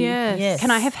hungry. Yes.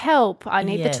 Can I have help? I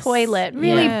need the toilet.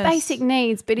 Really basic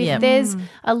needs. But if there's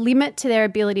a limit to their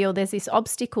ability or there's this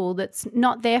obstacle that's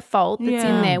not their fault, that's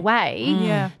in their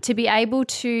way, to be able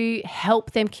to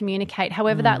help them communicate,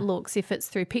 however that looks, if it's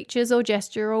through pictures or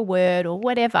gesture or word or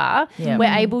whatever, we're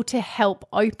able to help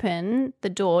open the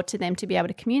door to them to be able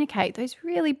to communicate those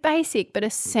really basic but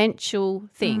essential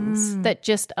things that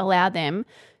just allow them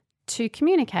to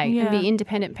communicate and be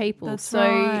independent people. That's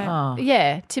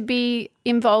right. To be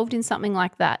involved in something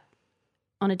like that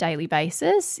on a daily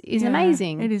basis is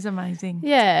amazing. It is amazing.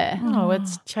 Yeah. Oh,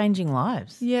 it's changing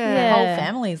lives. Yeah. Whole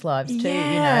families' lives too,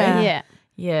 Yeah.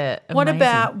 Yeah. What amazing.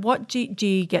 about do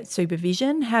you get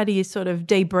supervision? How do you sort of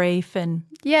debrief and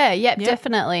Yeah,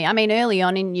 definitely. I mean, early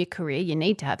on in your career, you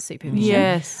need to have supervision.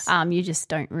 Yes. You just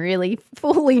don't really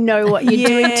fully know what you're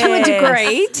doing to a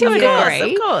degree.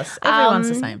 Of course. Everyone's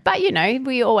the same. But,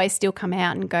 we always still come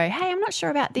out and go, hey, I'm not sure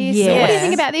about this. Or, what do you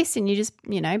think about this? And you just,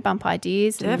 bump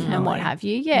ideas and what have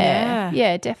you.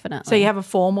 Yeah, definitely. So do you have a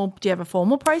formal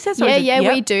process? Or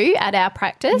We do at our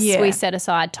practice. Yeah. We set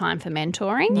aside time for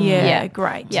mentoring. Yeah,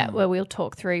 great. Yeah, where we'll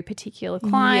talk through particular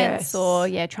clients or,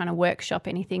 trying to workshop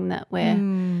anything that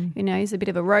we're, is a bit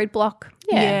of a roadblock.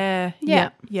 Yeah.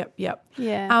 Yep.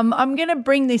 Yeah. I'm going to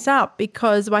bring this up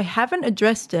because I haven't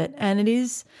addressed it, and it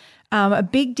is a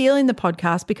big deal in the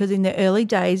podcast because in the early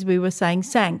days we were saying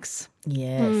thanks.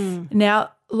 Yes.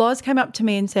 Now, Loz came up to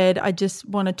me and said, I just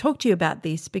want to talk to you about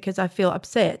this because I feel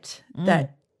upset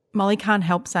that Molly can't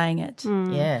help saying it.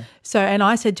 Yeah. So, and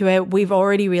I said to her, we've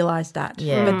already realised that,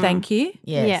 but thank you.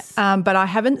 Yes. But I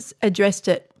haven't addressed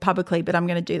it publicly, but I'm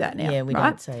going to do that now. Yeah, we right?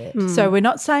 don't say it. So we're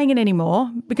not saying it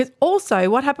anymore because also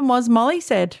what happened was Molly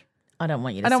said, I don't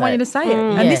want you to I don't say want you it. to say it.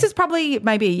 And this is probably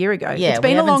maybe a year ago. Yeah, it's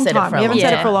been we a long haven't said it time. for a We haven't long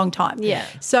said it time. for a long time. Yeah.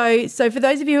 So for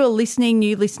those of you who are listening,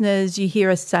 new listeners, you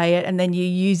hear us say it and then you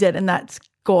use it and that's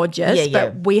gorgeous,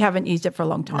 but we haven't used it for a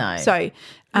long time. No. So,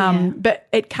 but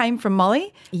it came from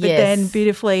Molly, but then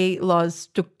beautifully Loz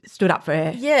stood up for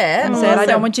her. Yeah. And said, I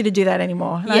don't want you to do that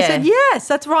anymore. And I said, yes,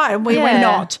 that's right. And we're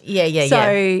not. Yeah. So,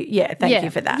 thank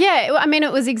you for that. Yeah, I mean,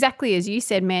 it was exactly as you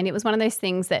said, man. It was one of those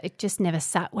things that it just never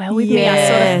sat well with me. I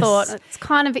sort of thought it's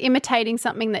kind of imitating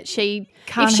something that she,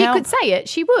 Can't if she help. could say it,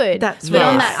 she would. That's But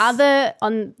right.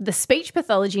 on the speech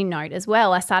pathology note as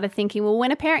well, I started thinking, well,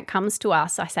 when a parent comes to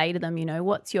us, I say to them,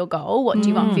 what's your goal? What do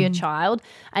you want for your child?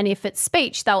 And if it's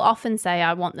speech, they'll often say,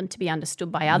 I want them to be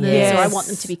understood by others or I want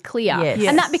them to be clear. Yes.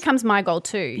 And that becomes my goal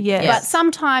too. Yes. But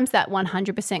sometimes that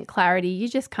 100% clarity you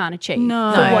just can't achieve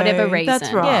No, for whatever reason.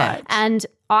 that's right. Yeah. And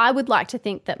I would like to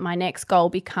think that my next goal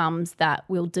becomes that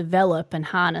we'll develop and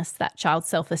harness that child's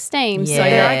self-esteem so They're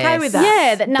that okay with that.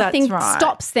 yeah, that nothing That's right.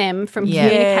 stops them from Yeah.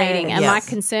 communicating. And my Yes.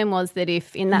 concern was that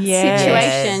if in that Yes.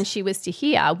 situation she was to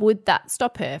hear, would that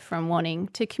stop her from wanting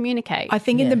to communicate? I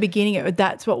think in the beginning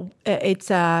that's what it's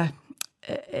a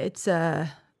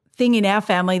thing in our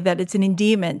family that it's an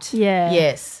endearment. yeah.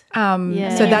 Yes.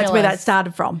 So that's where that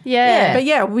started from. Yeah.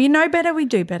 But we know better, we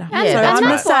do better. And so that's I'm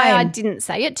the why I same. didn't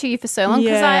say it to you for so long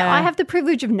because Yeah. I have the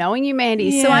privilege of knowing you,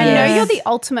 Mandy. So I know Yes. you're the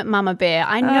ultimate mama bear.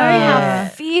 I know how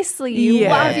fiercely you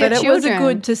love your but children. it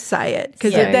was good to say it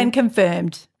because it then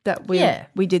confirmed that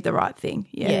we did the right thing.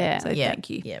 Yeah. So thank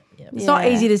you. Yep. It's not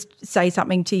easy to say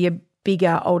something to your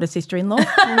bigger, older sister-in-law. No.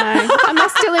 Am I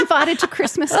still invited to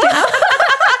Christmas dinner?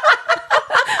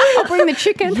 I'll bring the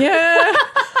chicken. Yeah.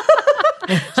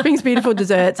 She brings beautiful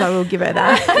desserts. I will give her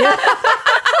that.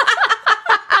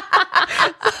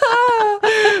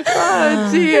 Oh,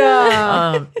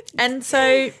 dear. And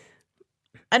so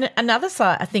another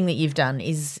thing that you've done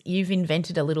is you've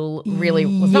invented a little really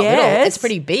well, it's not little, Yes. it's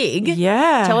pretty big.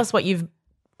 Yeah. Tell us what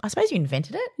I suppose you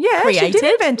invented it? Yeah, Created? she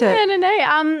did invent it.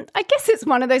 No. I guess it's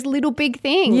one of those little big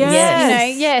things.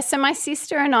 Yes. So my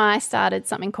sister and I started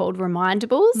something called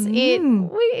Remindables.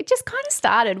 It just kind of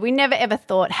started. We never ever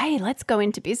thought, hey, let's go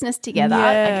into business together.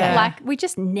 Yeah. Like we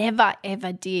just never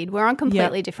ever did. We're on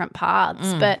completely different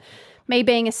paths. But me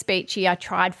being a speechy, I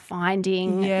tried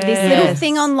finding this little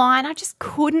thing online. I just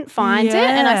couldn't find it.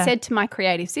 And I said to my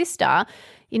creative sister,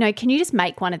 can you just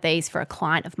make one of these for a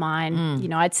client of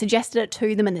mine? I'd suggested it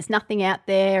to them and there's nothing out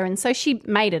there. And so she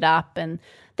made it up and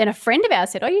then a friend of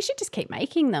ours said, you should just keep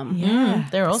making them. Yeah.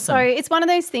 They're awesome. So it's one of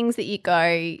those things that you go,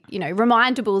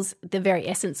 remindables, the very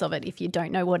essence of it, if you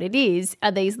don't know what it is,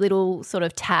 are these little sort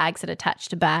of tags that attach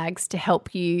to bags to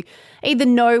help you either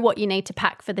know what you need to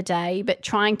pack for the day, but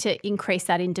trying to increase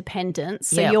that independence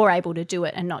so you're able to do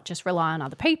it and not just rely on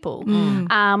other people,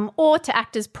 or to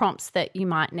act as prompts that you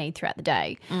might need throughout the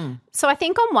day. So I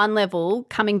think on one level,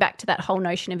 coming back to that whole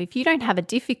notion of if you don't have a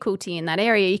difficulty in that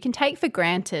area, you can take for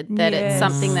granted that it's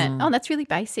something that, that's really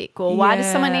basic, or why does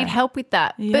someone need help with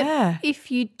that? Yeah. But if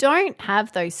you don't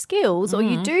have those skills or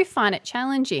you do find it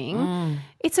challenging,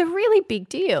 it's a really big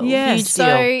deal. Yes. Huge So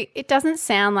deal. it doesn't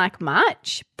sound like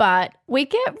much, but we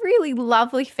get really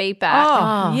lovely feedback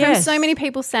from yes. so many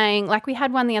people saying, like we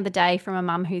had one the other day from a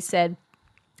mum who said,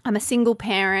 I'm a single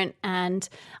parent and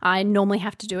I normally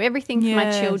have to do everything for my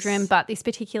children, but this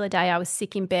particular day I was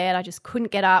sick in bed. I just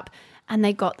couldn't get up, and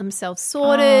they got themselves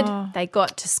sorted. They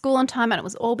got to school on time, and it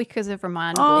was all because of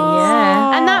Remindables.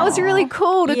 Yeah. And that was really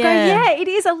cool to go, it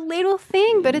is a little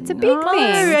thing, but it's a big thing.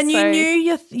 And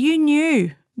So- you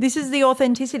knew. This is the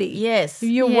authenticity. Yes. If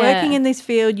you're working in this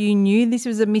field, you knew this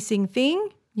was a missing thing.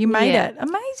 You made it.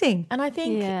 Amazing. And I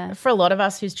think for a lot of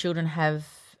us whose children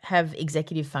have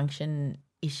executive function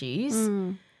issues,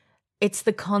 it's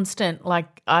the constant,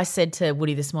 like I said to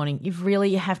Woody this morning,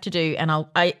 you have to do, and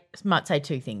I might say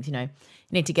two things, you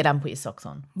need to get up and put your socks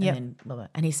on. Yep. And then blah, blah.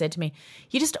 And he said to me,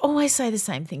 you just always say the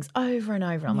same things over and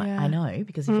over. I'm like, I know,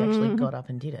 because if you actually got up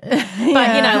and did it. But,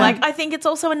 I think it's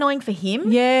also annoying for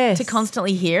him to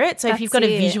constantly hear it. So if you've got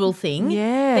a visual thing,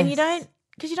 then you don't,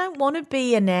 because you don't want to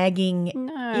be a nagging,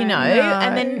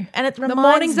 and it reminds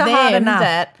mornings are hard them enough.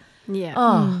 that,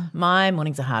 Yeah. my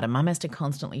mornings are harder. Mum has to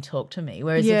constantly talk to me.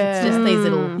 Whereas if it's just these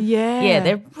little, Yeah.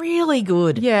 they're really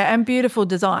good. Yeah, and beautiful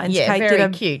designs. Yeah, Kate very did a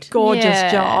cute. gorgeous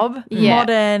Yeah. job. Yeah.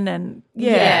 Modern and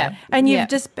Yeah. And you've Yeah.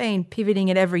 just been pivoting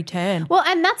at every turn. Well,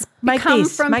 and that's Make come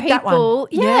this, from make that one. people,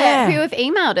 Yeah. who have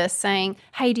emailed us saying,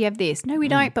 hey, do you have this? No, we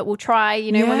don't, but we'll try.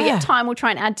 When we Yeah. get time, we'll try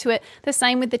and add to it. The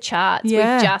same with the charts.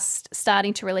 Yeah. We're just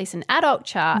starting to release an adult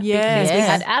chart Yes. because we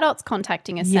had adults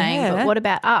contacting us saying, Yeah. but what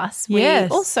about us? Yes.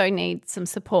 We also need some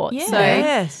support. Yeah. So,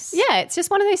 Yes. it's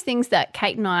just one of those things that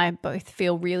Kate and I both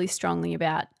feel really strongly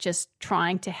about, just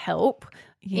trying to help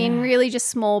in really just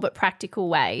small but practical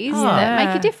ways that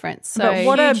make a difference. So But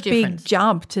what a huge big difference.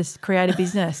 jump to create a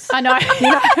business. I know.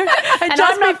 And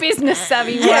I'm not business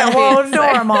savvy. Yeah, one well, bit, nor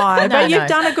am I. But no. you've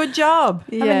done a good job,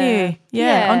 haven't you?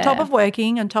 Yeah. On top of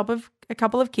working, on top of a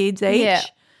couple of kids each. Yeah.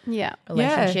 Yeah.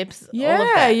 Relationships, Yeah. all of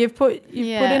that. You've put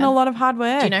in a lot of hard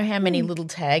work. Do you know how many little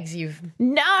tags you've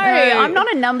No, I'm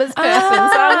not a numbers person,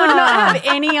 so I would not have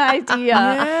any idea.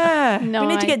 Yeah. No we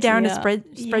need to get Darren to idea.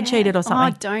 spreadsheet it or Oh,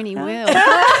 something. don't he will.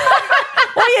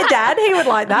 Or your dad, he would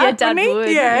like that. Yeah, Dad wouldn't he?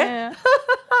 would. Yeah.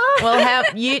 Well,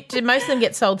 did most of them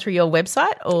get sold through your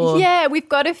website or Yeah, we've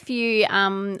got a few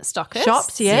stockers.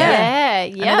 Shops, yeah.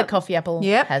 Yeah, I know yeah. the Coffee Apple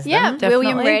Yep. has Yeah, them.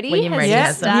 William definitely. Reddy William has Reddy just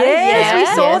has them. started. Yes,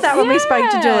 we saw that when we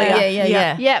spoke to Julia.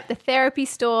 Yeah. Yeah, the therapy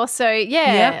store. So,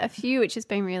 Yep. a few, which has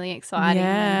been really exciting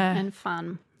Yeah. and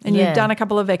fun. And Yeah. you've done a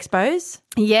couple of expos.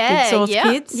 Yeah, Big Source yeah,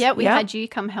 Kids. yeah. We Yep. had you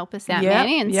come help us out, Yep,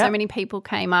 Manny, and yep. so many people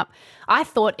came up. I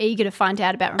thought eager to find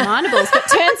out about Remindables, but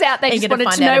turns out they Eager just to wanted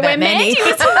find to out know about where Mandy. Mandy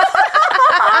was.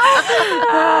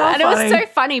 And it was funny. so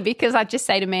funny because I just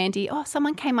say to Mandy, "Oh,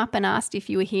 someone came up and asked if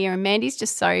you were here," and Mandy's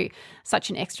just such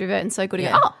an extrovert and so good.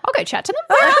 Yeah. At oh, I'll go chat to them.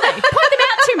 Where are they? Point them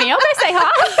out to me. I'll go say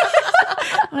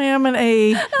hi. I am an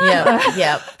E.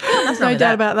 Yeah. There's no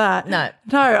doubt about that. No.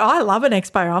 No, I love an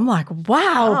expo. I'm like,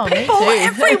 wow, Oh, me people too.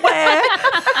 everywhere.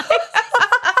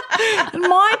 And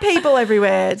my people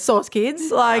everywhere at Source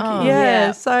Kids. Like,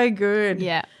 yeah. so good.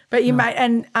 Yeah. But you made,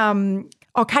 and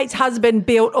Kate's husband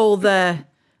built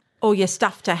all your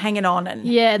stuff to hang it on. And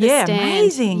Yeah, the stand.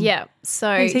 amazing. Yeah.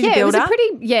 So Is he a it was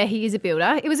builder? he is a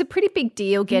builder. It was a pretty big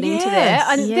deal getting to there. Yes,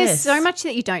 And there's yes. so much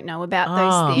that you don't know about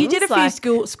those things. You did a few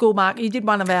like- school market. You did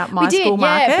one about my we did, school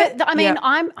market. But I mean,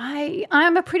 Yep.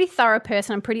 I'm a pretty thorough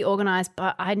person. I'm pretty organised,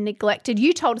 but I neglected.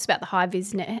 You told us about the high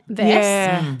vis vest,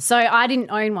 Yeah. so I didn't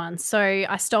own one. So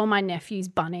I stole my nephew's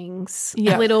Bunnings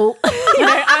Yep. little,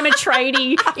 I'm a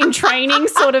tradie in training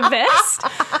sort of vest.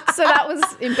 So that was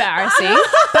embarrassing.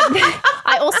 But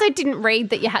I also didn't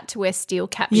read that you had to wear steel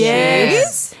cap Yes.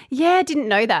 shoes. Yeah, didn't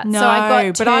know that. No, so I got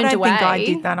turned but I don't away. think I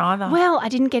did that either. Well, I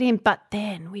didn't get in, but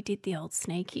then we did the old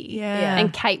sneaky. Yeah.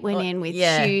 And Kate went in with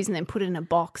yeah. shoes and then put it in a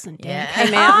box, and Dan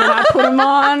came out and I put them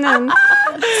on, and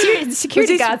the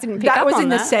security guards didn't pick up on that. That was in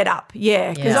the setup,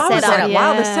 because I was Setup, like,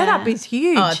 wow, the yeah. setup is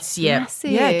huge. Oh, it's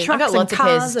Massive. Yeah, I trucks got lots and of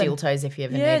pairs of cars steel and- toes if you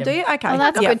ever Yeah, need do them. you? Okay. Well,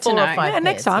 that's yeah. good to 4 or know. 5 Yeah,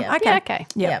 next pairs, time. yeah. Okay. Yeah, okay.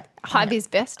 Yeah. High-vis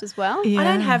vest as well. Yeah. I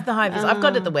don't have the high vis. I've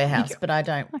got it at the warehouse, but I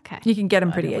don't. Okay. You can get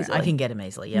them pretty easily. I can get them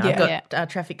easily. Yeah, Yeah. I've got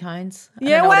traffic cones. I Yeah,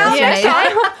 don't know what well, else you Yeah,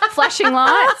 need. okay. Flashing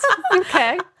lights.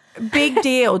 Okay. Big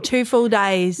deal. 2 full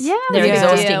days. Yeah, They're big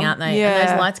exhausting, deal. aren't they? Yeah. And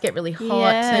those lights get really hot.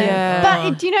 Yeah. And, Yeah.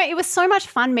 But do you know, it was so much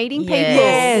fun meeting people.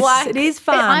 Yes, it is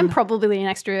fun. I'm probably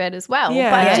an extrovert as well. Yeah.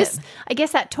 But Yeah. just, I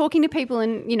guess that talking to people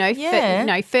and,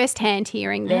 firsthand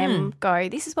hearing them go,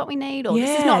 this is what we need, or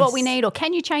this is not what we Yes. need, or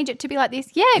can you change it to be like this?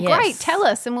 Yeah, Yes. great. Tell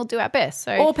us and we'll do our best.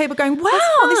 So Or people going, wow,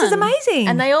 this is fun. amazing.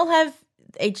 And they all have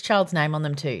each child's name on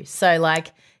them too. So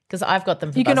like, because I've got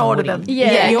them for You can Buzz and order Woody. them.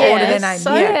 Yeah, you yeah. order their name.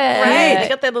 So yeah. Right. Great. They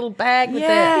got their little bag with Yeah.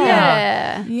 their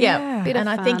yeah. Yeah. Bit of And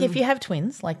I think fun. if you have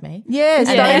twins like me, Yes,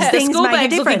 and those the things school make a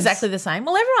bags look difference. exactly the same.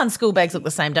 Well, everyone's school bags look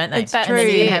the same, don't they? That's And then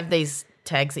you true. can have these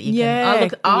tags that you Yeah.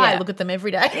 can. I Yeah. look at them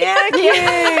every day. Yeah,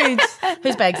 cute.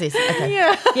 Whose bag's this? Okay.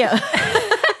 Yeah.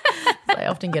 I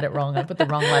often get it wrong. I put the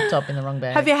wrong laptop in the wrong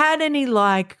bag. Have you had any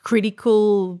like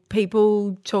critical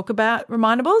people talk about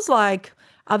Remindables, like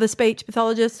other speech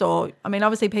pathologists, or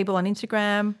obviously people on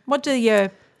Instagram? What do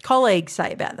your colleagues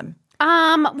say about them?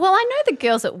 Well, I know the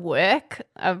girls at work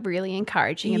are really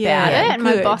encouraging Yeah, about it, and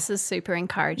my good. boss is super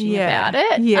encouraging Yeah, about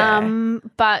it. yeah.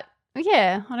 But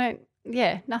yeah, I don't.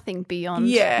 Yeah, nothing beyond.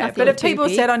 Yeah, nothing but if too people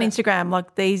big, said on but- Instagram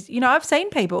like these, I've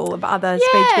seen people of other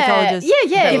speech pathologists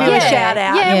Yeah, give you a shout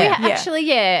out. Yeah, Yeah. we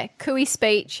actually, Cooey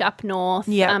Speech up north.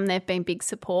 Yeah. They've been big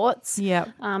supports. Yeah.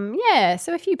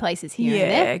 So a few places here Yeah,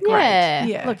 and there. great. Yeah.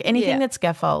 Yeah. Look, anything Yeah. that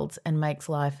scaffolds and makes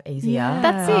life easier.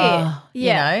 That's it. You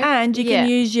Yeah. know? And you can Yeah.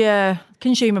 use your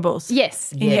consumables.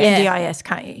 Yes. In your Yeah. NDIS,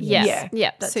 can't you? Yes. Yeah.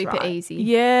 Yeah. That's Super right. easy.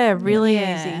 Yeah, really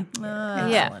Yeah. easy.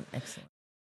 Yeah. Excellent.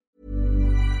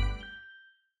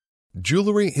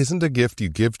 Jewelry isn't a gift you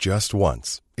give just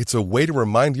once. It's a way to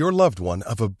remind your loved one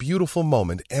of a beautiful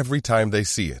moment every time they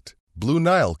see it. Blue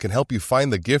Nile can help you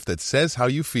find the gift that says how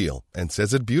you feel and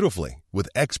says it beautifully, with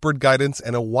expert guidance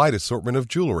and a wide assortment of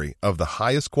jewelry of the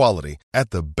highest quality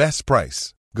at the best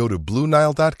price. Go to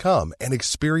BlueNile.com and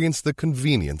experience the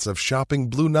convenience of shopping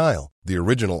Blue Nile, the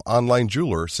original online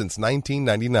jeweler since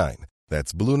 1999.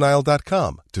 That's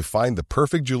BlueNile.com to find the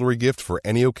perfect jewelry gift for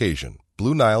any occasion.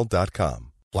 BlueNile.com.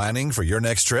 Planning for your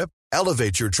next trip?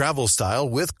 Elevate your travel style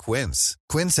with Quince.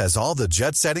 Quince has all the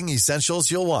jet-setting essentials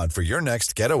you'll want for your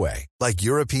next getaway, like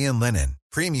European linen,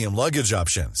 premium luggage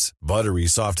options, buttery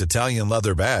soft Italian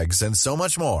leather bags, and so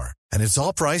much more. And it's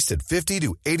all priced at 50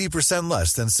 to 80%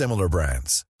 less than similar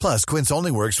brands. Plus, Quince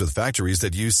only works with factories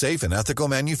that use safe and ethical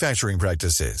manufacturing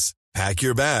practices. Pack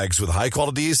your bags with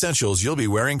high-quality essentials you'll be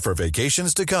wearing for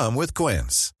vacations to come with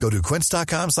Quince. Go to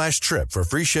quince.com/trip for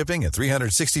free shipping and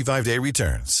 365-day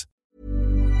returns.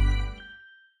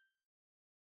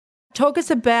 Talk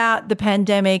us about the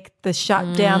pandemic, the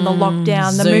shutdown, the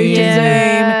lockdown, the Zoom. move to Zoom.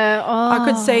 Yeah. I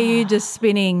could see you just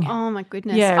spinning. Oh my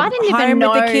goodness! Yeah, I didn't home even with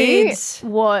know the kids.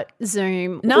 what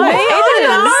Zoom. No, was.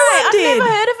 I've never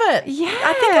heard of it. Yeah,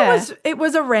 I think it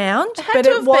was around, had but to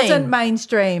it have wasn't been.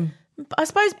 mainstream. I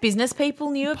suppose business people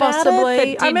knew about Possibly.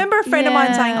 it. but I remember a friend of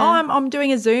mine saying, yeah. "Oh, I'm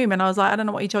doing a Zoom," and I was like, "I don't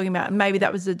know what you're talking about." And maybe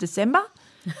that was December.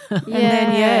 And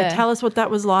then tell us what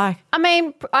that was like. I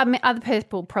mean, other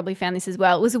people probably found this as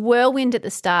well. It was a whirlwind at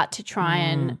the start to try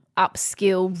and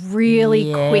upskill really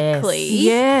Yes. quickly.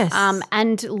 Yes.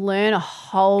 And learn a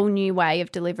whole new way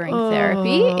of delivering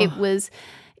therapy. It was,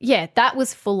 that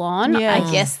was full on. Yes.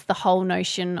 I guess the whole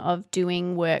notion of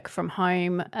doing work from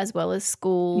home as well as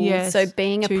school. Yes. So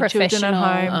being a 2 children at professional.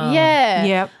 home. Yeah.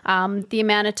 Yep. The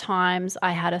amount of times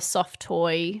I had a soft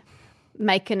toy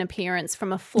make an appearance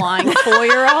from a flying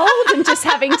 4-year-old and just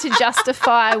having to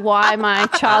justify why my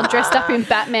child dressed up in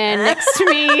Batman next to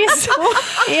me.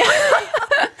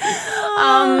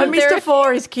 And Mr.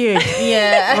 4 is cute.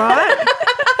 Yeah.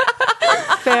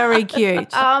 Right? Very cute.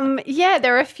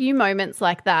 There are a few moments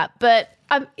like that, but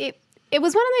it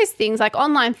was one of those things, like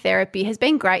online therapy has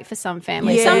been great for some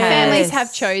families. Yes. Some families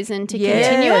have chosen to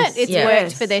continue it. It's Yes.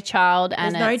 worked for their child. There's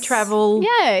And no it's- travel.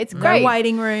 Yeah, it's great. No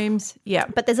waiting rooms. Yeah.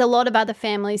 But there's a lot of other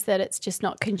families that it's just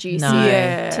not conducive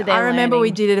No. to their I remember we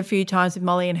learning. did it a few times with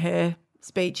Molly and her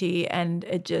speechy, and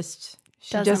it just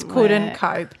she just Doesn't couldn't work.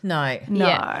 cope. No. No,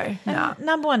 Yeah. no.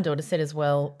 Number one daughter said as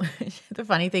well, the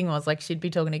funny thing was like she'd be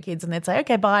talking to kids and they'd say,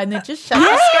 okay, bye, and they'd just shut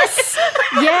Yes,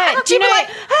 Yeah, do you know? Like,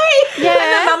 hey, Yeah. and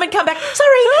then mum would come back.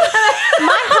 Sorry.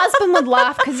 My husband would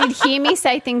laugh because he'd hear me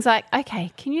say things like,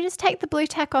 "Okay, can you just take the blue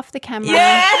tack off the camera?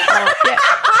 Yeah. Or,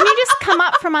 can you just come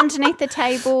up from underneath the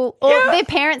table?" Or their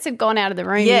parents have gone out of the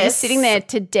room. You're just sitting there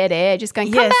to dead air, just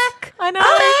going, "Come back, I know.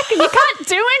 come back," and you can't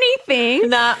do anything.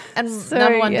 Nah, and So,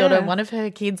 number one daughter, yeah. one of her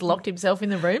kids locked himself in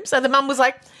the room. So the mum was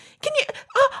like, "Can you?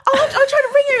 I'll try to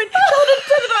ring you."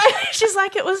 And she's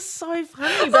like, "It was so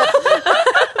funny, but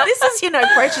this is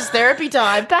precious therapy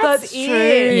time." That's true.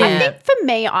 Yeah. I think for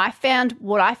me,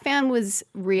 what I found was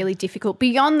really difficult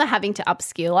beyond the having to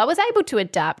upskill. I was able to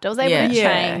adapt. I was able to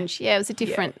Yeah. change. Yeah, it was a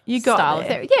different You got style there. of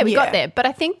therapy. Yeah, we got there. But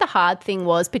I think the hard thing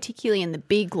was, particularly in the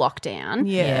big lockdown,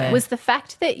 Yeah. was the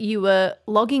fact that you were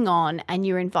logging on and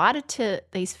you were invited to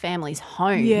these families'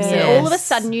 homes. Yes. And all of a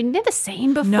sudden you'd never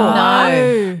seen before.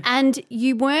 No. And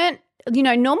you weren't,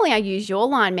 normally I use your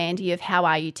line, Mandy, of how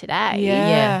are you today?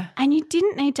 Yeah. And you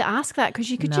didn't need to ask that because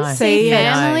you could No. just see See it.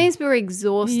 families were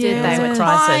exhausted. Yes. They were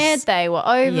Crisis. tired. They were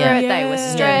over Yeah. it. They were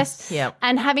Yes. stressed. Yep.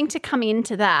 And having to come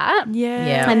into that.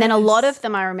 Yeah. And then a lot of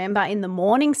them, I remember, in the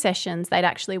morning sessions, they'd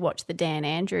actually watch the Dan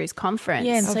Andrews conference.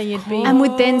 Yeah, and so you'd be. And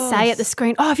would then say at the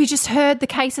screen, "Oh, have you just heard the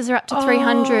cases are up to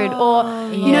 300?" Or,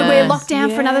 we're locked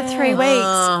down for another 3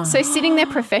 weeks. So sitting there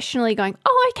professionally going,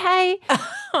 "Oh, okay.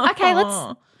 Okay,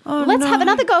 let's have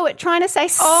another go at trying to say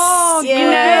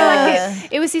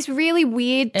it was this really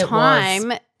weird time.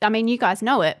 was. I mean, you guys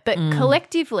know it, but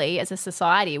collectively as a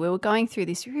society, we were going through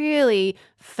this really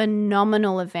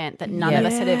phenomenal event that none of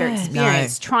us had ever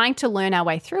experienced, trying to learn our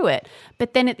way through it.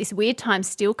 But then at this weird time,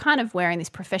 still kind of wearing this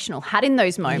professional hat in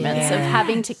those moments of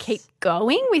having to keep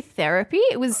going with therapy.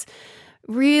 It was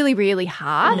really, really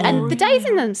hard. And the days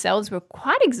in themselves were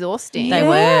quite exhausting. They It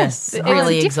were was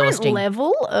really a different exhausting.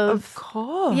 level of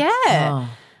course. yeah.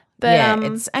 But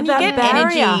it's and you that get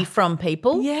barrier. energy from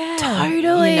people. Yeah.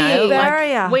 totally.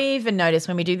 Barrier. We even notice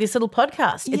when we do this little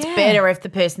podcast, it's better if the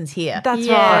person's here. That's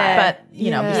Yeah. right. But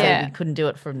obviously Yeah. we couldn't do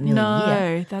it for nearly a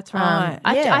year. No, that's right.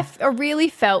 I really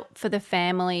felt for the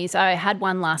families. I had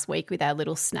one last week with our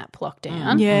little snap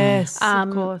lockdown. Yes, of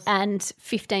course. And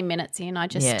 15 minutes in, I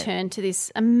just Yeah. turned to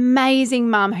this amazing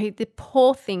mum who, the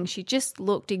poor thing, she just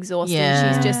looked exhausted.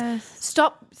 Yeah. She's just,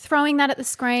 "Stop throwing that at the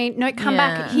screen. No, come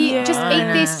back here. Just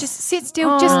Yeah. eat this. Just sit still.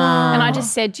 And I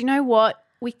just said, "You know what?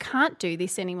 We can't do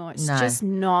this anymore. It's No. just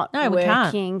not No, we can't.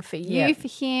 working for you, Yeah. for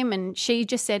him." And she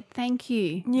just said, "Thank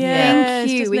you. Yes,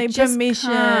 Thank you. just we need just permission.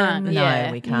 can't." No,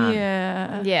 Yeah. we can't.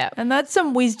 Yeah. Yeah. And that's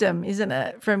some wisdom, isn't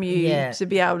it, from you Yeah. to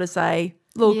be able to say,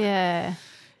 look, Yeah.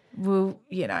 well,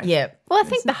 Yeah. Well, I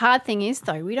think the hard thing is,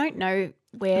 though, we don't know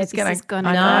where It's this gonna- is going to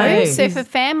I go. know. So for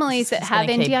families that It's have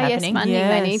gonna keep NDIS happening. funding,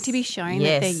 they Yes. need to be shown that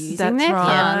Yes. they're using That's their right.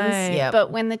 funds. Yep.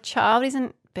 But when the child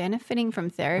isn't benefiting from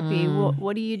therapy,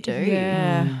 what do you do?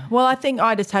 Yeah. Well, I think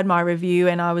I just had my review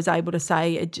and I was able to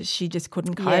say she just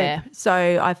couldn't cope. Yeah. So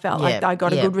I felt like I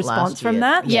got a good response from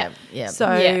that. Yeah. Yeah.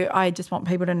 So Yeah. I just want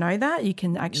people to know that. You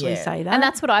can actually Yeah. say that. And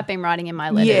that's what I've been writing in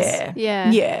my letters. Yeah.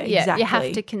 Yeah. Yeah, You have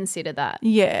exactly. to consider that.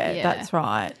 yeah, Yeah. that's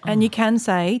right. And you can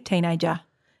say teenager.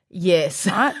 Yes.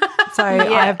 Right? So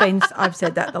I've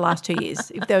said that the last 2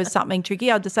 years. If there was something tricky,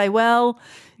 I'd just say, well,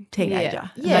 teenager.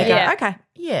 And Yeah. they go, Yeah. okay.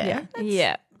 Yeah.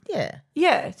 Yeah. Yeah.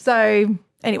 Yeah. So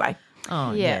anyway.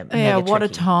 Oh, Yeah. yeah. Yeah, mega what a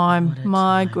tricky. time.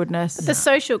 My goodness. The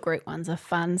social group ones are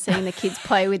fun, seeing the kids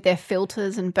play with their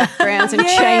filters and backgrounds and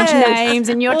Yes. change names,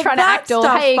 and you're Well, trying to that act all,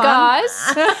 stuff's "Hey fun."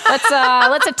 guys,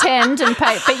 let's attend and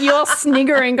pay," but you're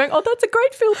sniggering, going, "Oh, that's a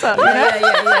great filter." You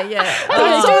know? Yeah.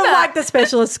 It's sort of like the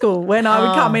specialist school when I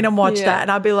would come in and watch Yeah. that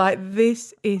and I'd be like,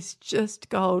 this is just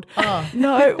gold.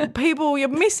 No, people, you're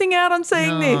missing out on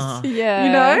seeing this. Yeah.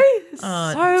 You know?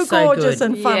 Oh, so so gorgeous good.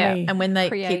 and funny. And when the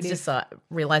Creative. kids just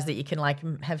realize that you can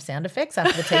have sound effects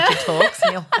after the teacher talks,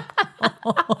 and you're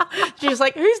like, she's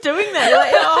like, "Who's doing that?" You're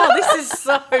like, "Oh, this is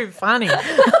so funny."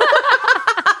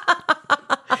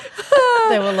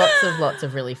 There were lots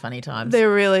of really funny times.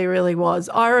 There really, really was.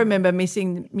 I remember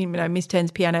missing, Miss Ten's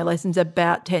piano lessons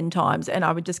about 10 times and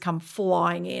I would just come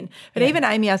flying in. But even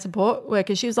Amy, our support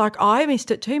worker, she was like, I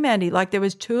missed it too, Mandy. Like there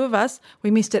was 2 of us. We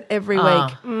missed it every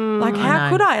week. Like how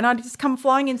could I? And I'd just come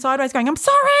flying in sideways going, I'm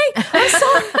sorry.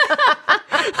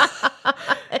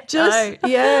 Just,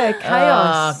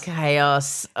 chaos. Oh,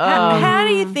 chaos. How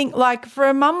do you think, like for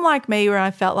a mum like me where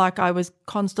I felt like I was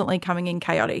constantly coming in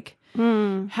chaotic,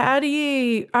 how do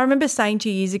you – I remember saying 2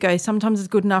 years ago sometimes it's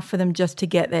good enough for them just to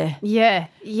get there. Yeah.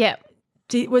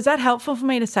 Was that helpful for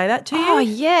me to say that to you? Oh,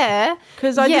 yeah.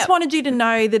 Because I just wanted you to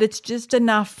know that it's just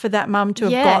enough for that mum to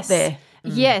have got there.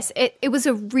 Yes, it was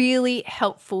a really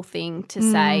helpful thing to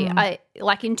say.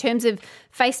 like in terms of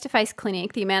face-to-face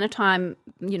clinic, the amount of time,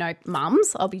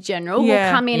 mums, I'll be general, Yeah.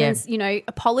 will come in and,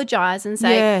 apologise and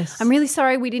say, Yes. I'm really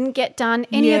sorry we didn't get done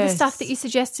any of the Yes. stuff that you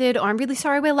suggested, or I'm really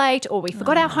sorry we're late, or we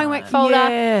forgot our homework folder.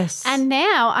 Yes. And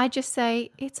now I just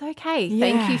say, it's okay.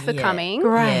 Thank you for coming.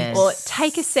 Great. Yes. Or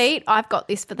take a seat. I've got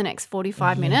this for the next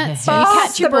 45 minutes. You Oh,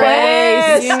 catch your the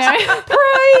breath. best.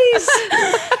 Praise.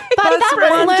 But That's that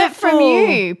was learnt from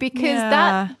wonderful. you, because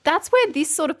Yeah. that's where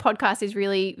this sort of podcast is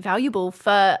really valuable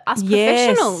for us Yes.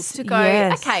 professionals to go,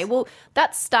 Yes. okay, well,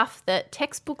 that's stuff that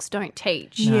textbooks don't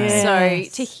teach. Yes.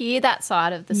 So to hear that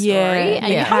side of the story, Yeah. and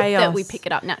you Yeah. hope that Chaos. we pick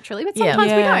it up naturally, but Yeah.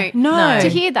 sometimes we Yeah. don't. No. To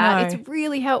hear that, No. it's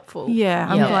really helpful. Yeah,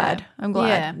 I'm Yeah. glad. I'm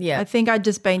glad. Yeah. I think I'd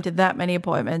just been to that many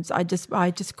appointments. I just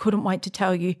couldn't wait to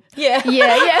tell you. Yeah.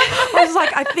 Yeah, yeah. I was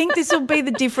like, I think this will be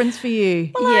the difference for you.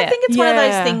 Well, I think it's one of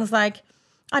Yeah. those things like,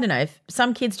 I don't know, if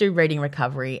some kids do reading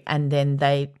recovery and then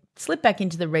they slip back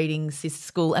into the reading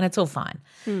school and it's all fine.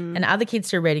 And other kids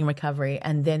do reading recovery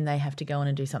and then they have to go on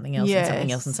and do something else and something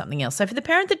Yes. else and something else. So for the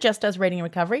parent that just does reading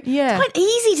recovery, Yeah. it's quite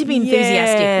easy to be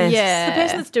enthusiastic. Yes. Yeah. The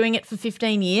person that's doing it for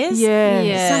 15 years, Yes.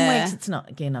 Yeah. some weeks it's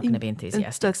not, you're not going to be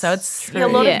enthusiastic. That's So it's true. a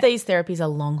lot Yeah. of these therapies are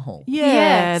long haul.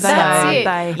 Yeah, that's they it.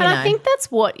 are. And you I know. think that's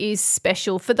what is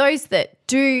special for those that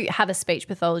do have a speech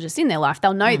pathologist in their life.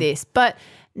 They'll know this, but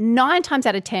 9 times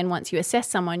out of 10, once you assess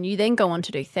someone, you then go on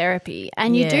to do therapy,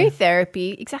 and you Yeah. do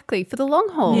therapy exactly for the long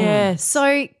haul. Yes.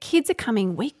 So kids are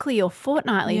coming weekly or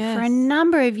fortnightly Yes. for a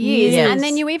number of years, Yes. and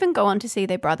then you even go on to see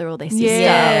their brother or their sister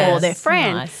Yes. or their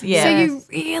friend. Nice. So Yes. you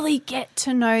really get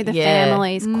to know the Yeah.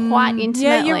 families quite intimately.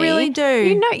 Yeah, you really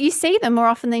do. You see them more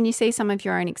often than you see some of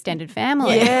your own extended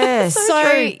family. Yes.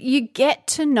 So you get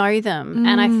to know them.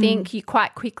 And I think you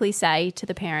quite quickly say to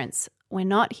the parents, we're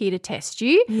not here to test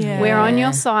you. Yeah. We're on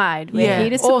your side. We're Yeah. here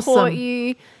to support Awesome.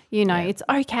 you. It's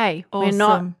okay. We're Awesome.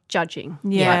 not judging.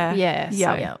 Yeah. Like, yeah.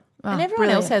 Yeah. So, Yeah. Oh, And everyone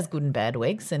else brilliant. has good and bad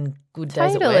weeks and good days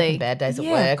at work Totally. and bad days at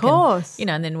Yeah, work. of course. And,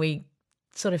 and then we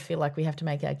sort of feel like we have to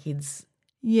make our kids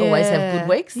Yeah. always have good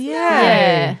weeks. Yeah.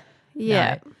 yeah.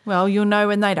 Yeah. Well, you'll know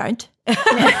when they don't.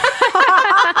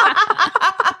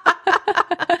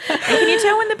 And can you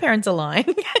tell when the parents are lying?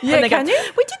 Yeah, And they can you?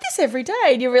 We did this every day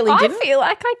and you really I didn't. feel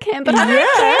like I can, but I don't care.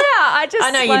 I just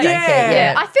I know you like, don't care.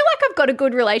 Yeah. I feel like I've got a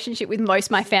good relationship with most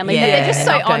of my family, but they're just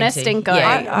so not going honest to. and go. Yeah.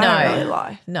 I No. don't really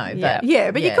lie. No, Yeah. but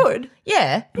Yeah, but you could.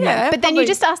 Yeah. Yeah. But then you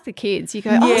just ask the kids. You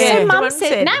go, oh, Yeah. so mum Mum said,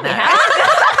 said no, we no."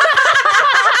 haven't.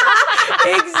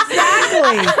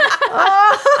 Exactly.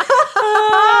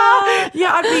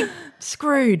 Yeah, I'd be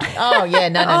screwed. Oh yeah,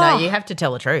 no. You have to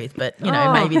tell the truth, but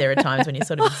maybe there are times when you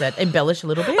sort of embellish a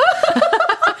little bit.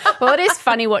 Well, it is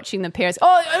funny watching the parents.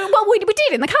 Oh, well, we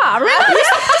did in the car. Remember?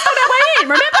 Just on our way in.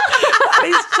 Remember?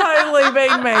 It's totally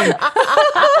been me.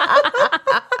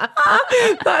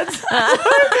 That's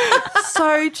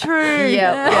so true.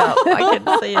 Yeah, I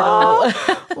can see it all.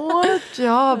 What a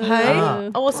job, hey?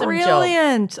 Awesome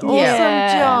Brilliant. Awesome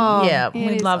Yeah. job. Yeah, It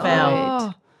we is love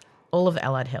Oh, all of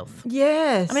Allied Health.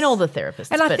 yes. I mean, all the therapists.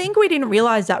 And I but- think we didn't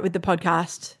realise that with the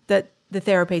podcast that the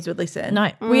therapies would listen.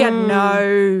 No. We had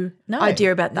no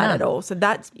idea about that None. at all. So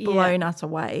that's blown us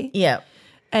away. yeah.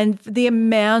 And the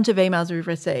amount of emails we've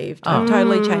received, I've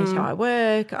totally changed how I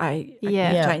work. I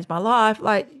Yeah. changed my life.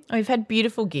 Like, We've had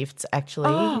beautiful gifts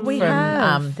actually we from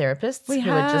have. therapists We who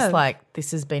are just have. like,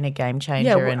 this has been a game yeah,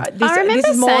 changer. And this remember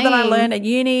is more than I saying- learned at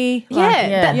uni. Yeah, Like,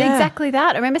 but exactly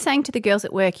that. I remember saying to the girls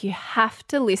at work, you have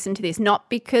to listen to this, not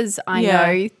because I Yeah.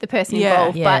 know the person Yeah.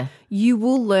 involved, Yeah. but you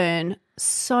will learn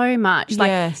so much. Like,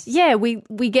 Yes. yeah, we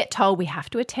get told we have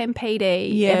to attend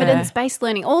PD, Yeah. evidence-based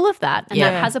learning, all of that, and Yeah.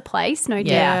 that has a place, no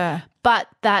Yeah. doubt. But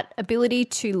that ability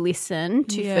to listen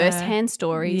to Yeah. first-hand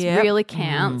stories Yep. really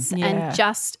counts, Yeah. and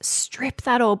just strip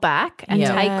that all back and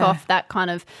Yeah. take off that kind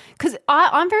of – because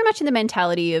I'm very much in the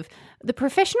mentality of the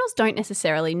professionals don't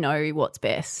necessarily know what's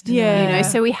best. Yeah.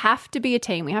 So we have to be a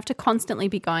team. We have to constantly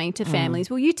be going to families.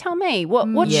 Well, you tell me,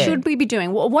 what Yeah. should we be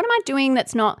doing? What am I doing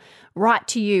that's not right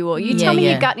to you? Or you Yeah, tell me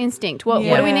yeah. your gut instinct. What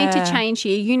do we need to Yeah. change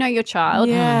here? You know your child.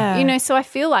 Yeah. So I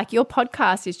feel like your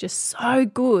podcast is just so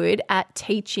good at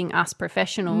teaching us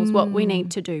professionals what we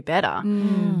need to do better.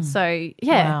 So,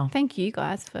 yeah, Wow. thank you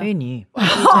guys for who knew?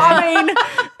 I mean,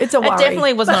 it's a worry. It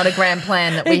definitely was not a grand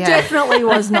plan that we It had. definitely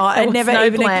was not. It was never no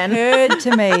even plan. occurred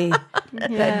to me.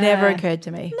 That never occurred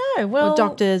to me. No, well, Or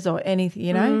doctors or anything,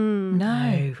 you know?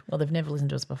 no. Well, they've never listened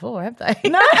to us before, have they?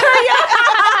 No.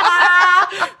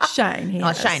 Shane. He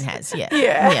has. Shane has, yeah.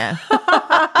 Yeah.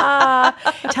 Yeah.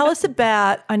 Tell us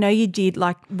about, I know you did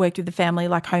worked with the family,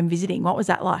 home visiting. What was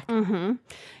that like?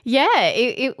 Yeah,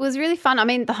 it was really fun. I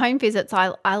mean, the home visits,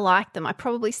 I like them. I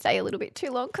probably stay a little bit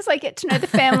too long because I get to know the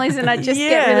families and I just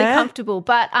get really comfortable.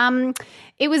 But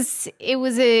it was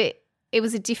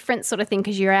a different sort of thing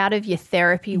because you're out of your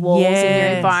therapy walls in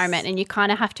your environment, and you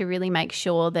kind of have to really make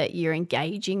sure that you're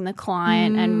engaging the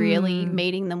client and really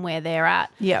meeting them where they're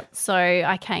at. Yep. So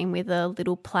I came with a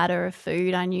little platter of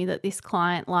food. I knew that this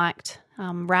client liked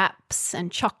wraps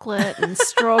and chocolate and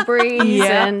strawberries.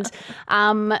 And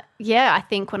I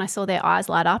think when I saw their eyes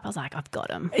light up, I was like, I've got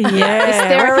them. Yeah. This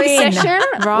therapy session,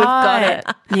 we've got it.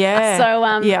 Yeah. So,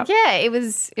 it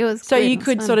was So good. you It was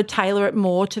could fun. sort of tailor it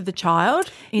more to the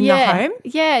child in the home?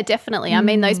 Yeah, definitely. I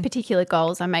mean, those particular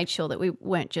goals, I made sure that we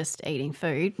weren't just eating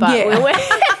food, but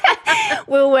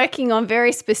we were working on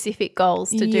very specific goals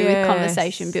to do with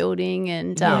conversation building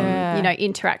and,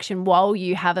 interaction while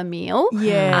you have a meal.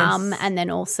 Yes. And then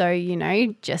also,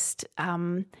 just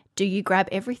do you grab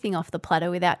everything off the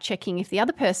platter without checking if the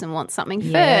other person wants something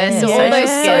first? All those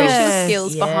social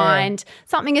skills behind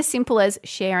something as simple as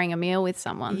sharing a meal with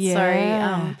someone.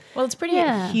 Yeah. Well, it's pretty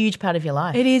a huge part of your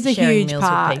life. It is a sharing huge meals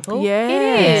part. with people. Yeah.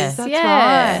 It is. That's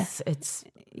Yeah. right. It's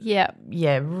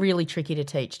Yeah. really tricky to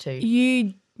teach too.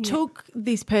 You took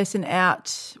this person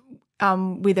out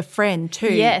with a friend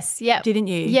too. Yes, yeah. Didn't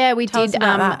you? Yeah, we Tell us did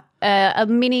about that. a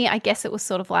mini, I guess it was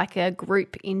sort of like a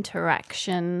group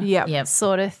interaction Yep.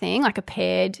 sort of thing, like a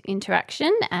paired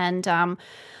interaction. And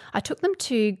I took them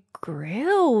to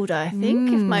Grilled, I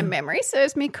think, if my memory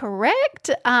serves me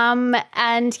correct. And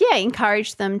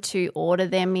encouraged them to order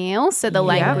their meal. So the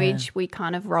language, we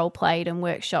kind of role played and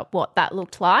workshop what that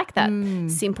looked like, that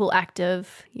simple act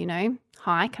of,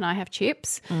 hi, can I have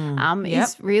chips,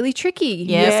 is really tricky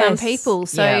for some people.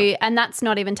 So, and that's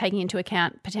not even taking into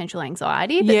account potential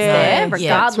anxiety that's there,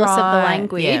 regardless of the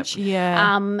language. We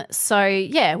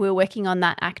were working on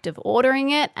that act of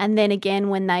ordering it. And then again,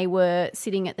 when they were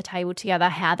sitting at the table together,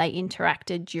 how they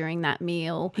interacted during that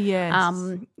meal. Yes.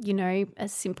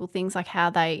 As simple things like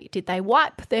did they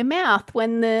wipe their mouth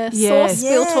when the sauce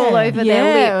spilt all over their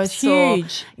lips? It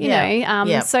was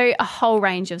huge. So a whole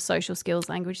range of social skills,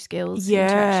 language skills,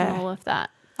 interaction, all of that.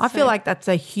 I feel like that's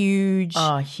a huge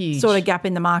sort of gap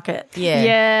in the market.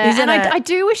 Yeah. Isn't and it? I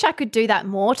do wish I could do that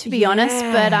more, to be honest.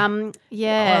 But Well,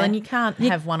 and you can't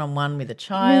have one-on-one with a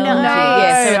child. No. So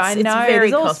I it's know. very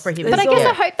There's cost prohibitive. But I guess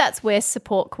I hope that's where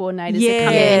support coordinators are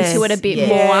coming into it a bit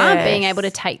more, being able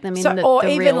to take them in the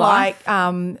even real life.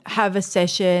 have a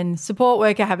session, support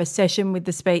worker have a session with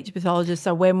the speech pathologist.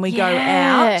 So when we go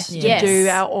out to do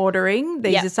our ordering,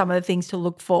 these are some of the things to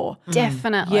look for.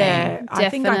 Definitely. Yeah, I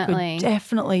think I could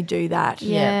definitely do that.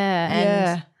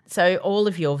 And so all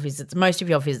of your visits, most of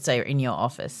your visits are in your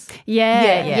office.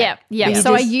 Yeah. You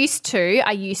So just-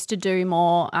 I used to do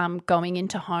more going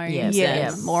into homes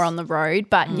and more on the road,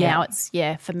 but now it's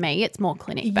for me it's more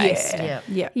clinic based.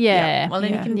 Yeah. Well,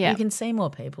 then you can see more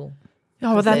people.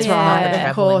 Oh, well, that's there's right, travel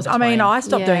of course. in I mean, between. I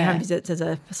stopped doing home visits as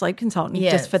a sleep consultant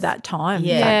just for that time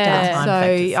Yeah. factor. Time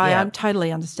So factors, I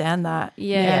totally understand that.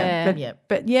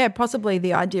 But possibly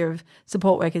the idea of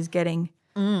support workers getting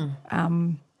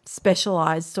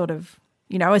specialised sort of,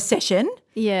 a session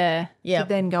Yeah. to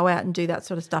then go out and do that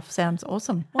sort of stuff sounds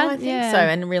awesome. Well, I think so.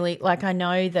 And really, I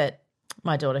know that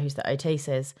my daughter, who's the OT,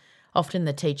 says often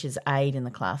the teacher's aide in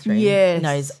the classroom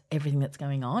knows everything that's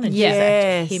going on, and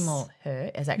him or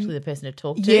her is actually the person to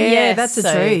talk to. Yeah, that's the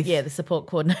truth. Yeah, the support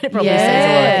coordinator probably says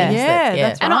a lot of things.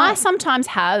 That's And right. I sometimes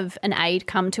have an aide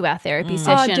come to our therapy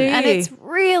session, do and you? it's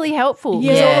really helpful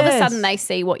because all of a Yes. sudden they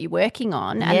see what you're working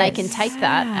on, and they can take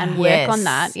that and work on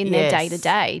that in their day to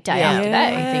day, day after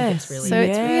day. I think it's really So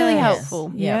it's really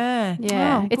helpful. Yeah.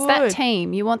 Yeah, Oh, it's that good.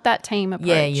 team. You want that team approach.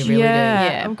 Yeah, you really do.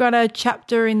 Yeah. I've got a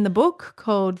chapter in the book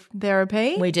called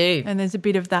Therapy. We do. And there's a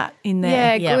bit of that in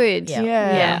there. Yeah, good. Yeah.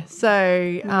 Yeah.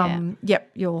 So,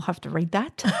 you'll have to read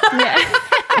that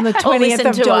on the 20th listen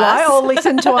of to July us. or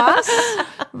listen to us.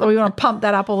 We want to pump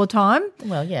that up all the time.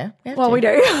 Well, yeah. We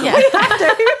do. Yeah. We have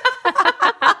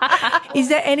to. Is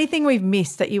there anything we've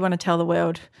missed that you want to tell the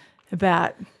world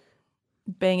about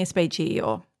being a speechy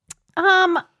or?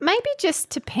 Maybe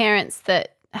just to parents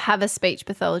that have a speech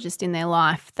pathologist in their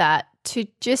life, that to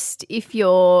just, if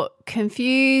you're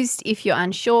confused, if you're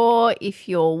unsure, if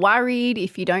you're worried,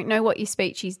 if you don't know what your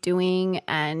speech is doing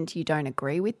and you don't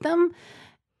agree with them,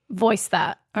 voice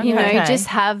that. You know, Okay. just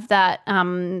have that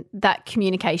that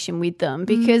communication with them,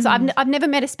 because I've never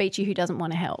met a speechy who doesn't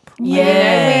want to help.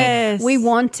 Yes. You know, we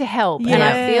want to help. And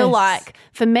I feel Yes. like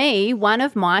for me, one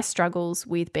of my struggles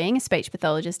with being a speech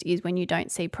pathologist is when you don't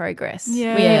see progress, when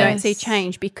you don't see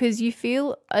change, because you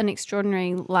feel an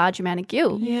extraordinary large amount of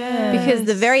guilt. Because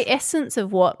the very essence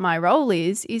of what my role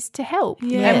is to help.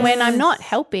 And when I'm not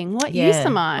helping, what use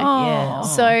am I?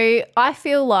 So I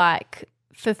feel like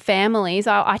for families,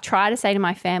 I try to say to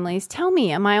my families, tell me,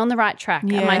 am I on the right track?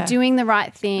 Am I doing the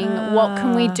right thing? What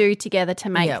can we do together to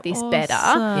make this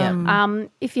better?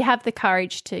 If you have the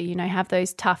courage to, you know, have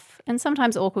those tough and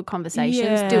sometimes awkward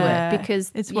conversations, do it,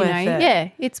 because it's you worth know,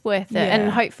 it. it's worth it.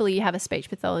 And hopefully you have a speech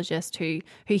pathologist who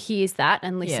hears that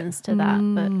and listens to that.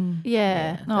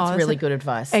 But That's really good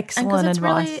advice. excellent and 'cause it's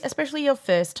advice. really, especially your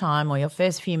first time or your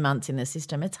first few months in the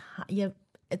system, it's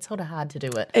sort of hard to do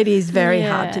it. It is very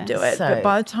hard to do it. So- But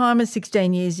by the time of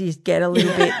 16 years, you get a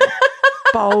little bit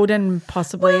bold and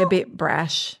possibly a bit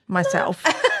brash myself.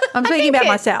 I'm speaking about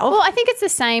myself. Well, I think it's the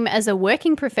same as a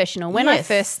working professional. When I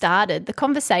first started, the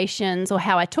conversations or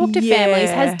how I talk to families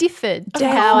has differed to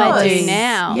how I do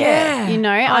now. Yeah. You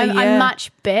know, I'm much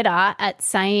better at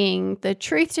saying the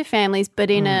truth to families, but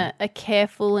in a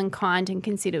careful and kind and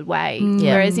considered way.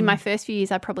 Whereas in my first few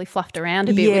years, I probably fluffed around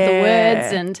a bit with the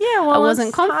words and I wasn't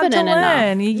it's hard to confident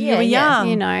learn. enough. You were young.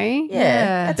 You know?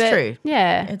 Yeah, that's But, true.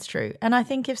 Yeah. It's true. And I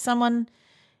think if someone,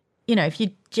 you know, if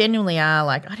you genuinely are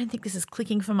like, I don't think this is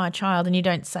clicking for my child, and you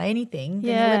don't say anything, then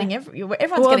you're letting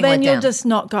everyone's Well, getting then let you'll down. just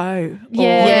not go.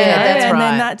 Yeah, that's and right.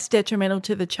 then that's detrimental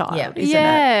to the child, isn't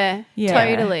it? Yeah,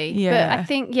 totally. Yeah. But I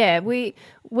think,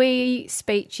 we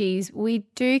speechies, we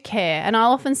do care. And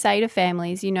I'll often say to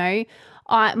families, you know,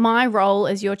 my role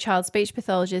as your child's speech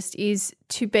pathologist is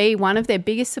to be one of their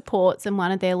biggest supports and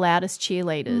one of their loudest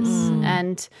cheerleaders.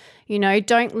 And, you know,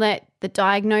 don't let the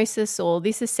diagnosis or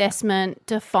this assessment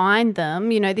define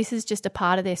them. You know, this is just a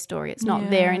part of their story. It's not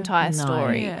their entire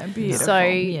story. Yeah, beautiful. So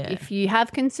if you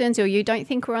have concerns or you don't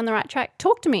think we're on the right track,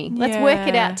 talk to me. Let's work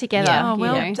it out together. Oh,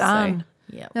 well you know, done.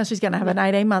 Yeah. Now she's going to have an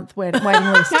 18-month waiting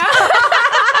list.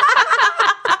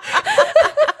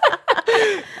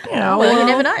 Well, you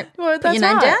never know. Well, Put that's your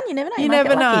name right. down, you never know. You might never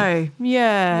get lucky. know.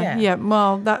 Yeah.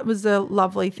 Well, that was a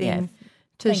lovely thing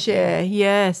to share.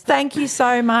 Yes. Thank you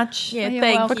so much. Yeah, You're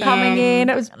thank welcome. for coming in.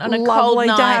 It was On a cold lovely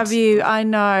to night. have you. I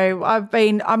know.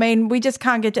 We just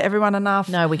can't get to everyone enough.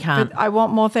 No, we can't. But I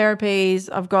want more therapies.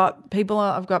 I've got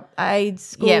AIDS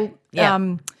school.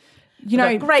 Yep. You know,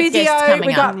 We've got great physio. guests coming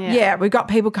we got up. we've got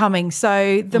people coming.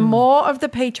 So the more of the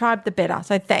P Tribe, the better.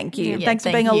 So thank you. Yeah, Thanks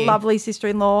for thank being you. a lovely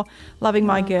sister-in-law, loving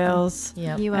my girls.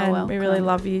 Yep. You are And welcome. we really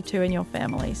love you too and your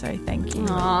family. So thank you.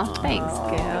 Aw, thanks,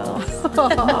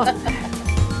 girls.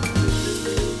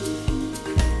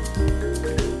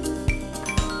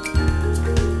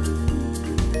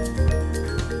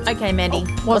 Okay, Mandy.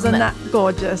 Wasn't that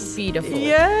gorgeous? beautiful?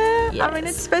 Yeah. I Yes. mean,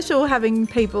 it's special having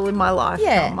people in my life.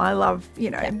 Yeah. Tom. I love,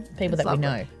 people it's that we lovely.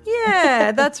 know.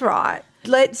 Yeah, that's right.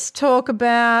 Let's talk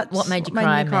about What made you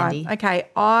cry, Mandy? Okay,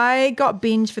 I got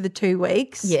binge for the 2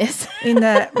 weeks. Yes.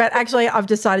 But actually I've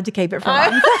decided to keep it for a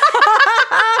month.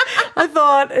 I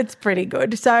thought it's pretty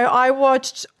good. So I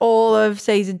watched all of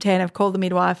season 10 of Call the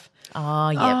Midwife. Oh,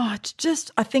 yeah. Oh, it's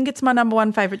just, I think it's my number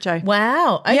one favourite show.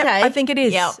 Wow. Okay. Yep, I think it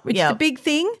is. Yep. Which is yep. a big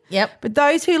thing. Yep. But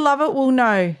those who love it will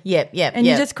know. Yep. And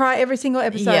you just cry every single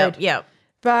episode. Yep. Yep.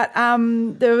 But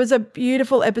there was a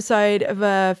beautiful episode of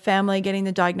a family getting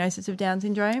the diagnosis of Down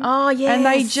syndrome. Oh, yes. And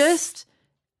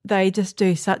they just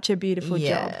do such a beautiful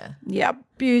job. Yeah. Yeah,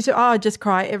 beautiful. Oh, I just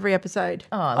cry every episode.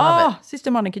 Oh, I love it. Sister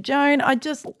Monica Joan. I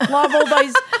just love all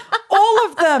those, all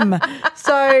of them.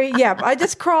 So, yeah, I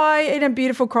just cry in a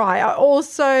beautiful cry. I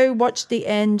also watched the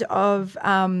end of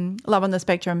Love on the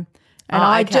Spectrum. And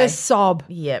I okay. just sob.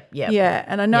 Yep. Yep. Yeah,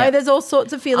 and I know Yep. there's all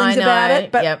sorts of feelings I about know,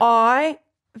 it, but yep. I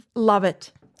love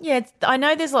it. Yeah, I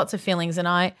know there's lots of feelings, and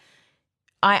I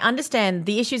understand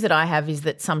the issues that I have is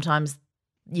that sometimes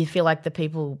you feel like the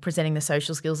people presenting the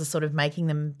social skills are sort of making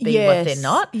them be what they're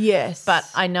not. Yes. But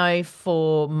I know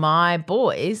for my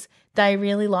boys, they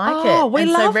really like it. Oh, we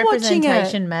and love so watching it.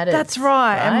 representation matters. That's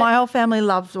right. And my whole family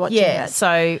loves watching yeah. it.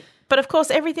 So, but of course,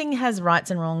 everything has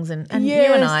rights and wrongs, and Yes,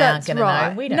 you and I aren't that's going to right.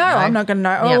 know. We don't no, know. I'm not going to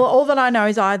know. Yeah. All that I know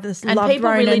is I just And love people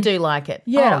Ronan. really do like it.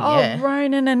 Yeah. Oh, yeah.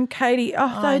 Ronan and Katie. Oh,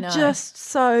 I they're know. just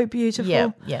so beautiful.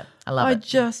 Yeah. Yeah. I love I it.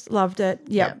 just loved it.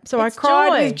 Yep. Yeah. So It's I cried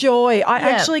joy. with joy. I Yeah.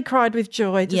 actually cried with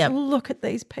joy. Just Yep. look at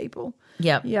these people.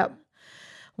 Yep. Yep.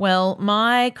 Well,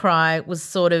 my cry was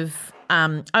sort of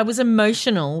I was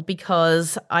emotional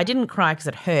because I didn't cry because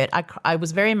it hurt. I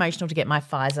was very emotional to get my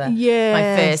Pfizer, my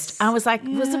Yes. first. I was like, it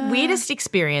was the weirdest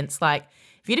experience. Like,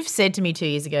 If you'd have said to me 2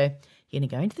 years ago, you're going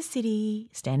to go into the city,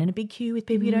 stand in a big queue with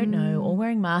people you don't know, all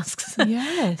wearing masks,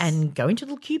 Yes. and go into a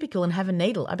little cubicle and have a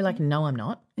needle, I'd be like, no, I'm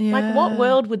not. Yeah. Like, what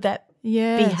world would that be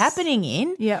Yes. happening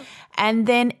in? Yep. And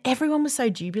then everyone was so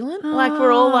jubilant. Like,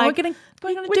 we're all like, we're going to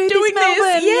we're do doing this,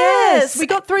 Melbourne. this. Yes. We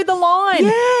got through the line.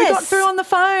 Yes. We got through on the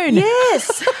phone.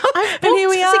 Yes. I've And here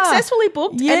we are. successfully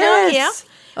booked. And now I'm here. Yes.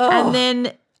 Oh. And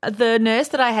then the nurse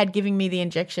that I had giving me the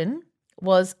injection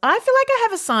was, I feel like I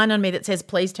have a sign on me that says,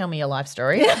 please tell me your life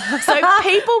story. So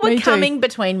people were Me too. coming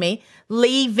between me,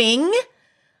 leaving,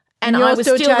 and You're I was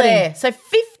still still chatting. there. So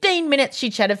 15 minutes she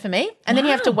chatted for me, and then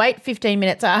you have to wait 15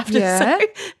 minutes after. Yeah. So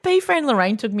B friend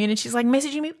Lorraine took me in and she's like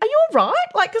messaging me, are you all right?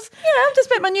 Like, because, I've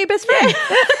just met my new best friend.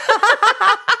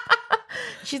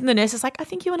 she's in the nurse is like, I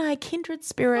think you and I are kindred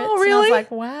spirits. Oh, And I was really?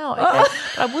 like, wow, okay.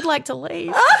 But I would like to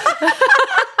leave.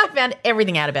 I found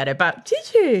everything out about her, but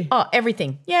Did you? oh,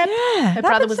 everything. Yeah. Her that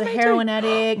brother was was a something heroin too.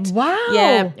 addict. Wow.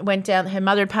 Yeah. Went down. Her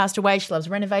mother had passed away. She loves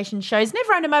renovation shows.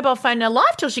 Never owned a mobile phone in her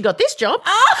life till she got this job.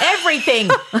 Everything.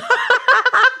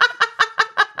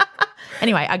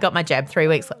 Anyway, I got my jab 3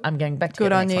 weeks. I'm going back to Good get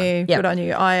the on next you. one. Yep. Good on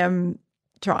you. I am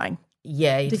trying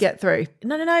Yeah. to get through.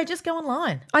 No. Just go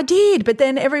online. I did, but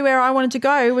then everywhere I wanted to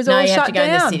go was No, all you shut have to go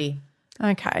down. in the city.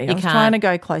 Okay. You I was can't. trying to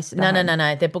go closer to home.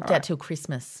 No. They're booked out till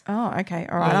Christmas. Oh, okay.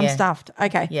 All right. Yeah, I'm yeah. stuffed.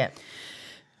 Okay. Yeah.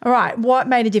 All right. What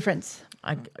made a difference?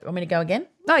 Want me to go again?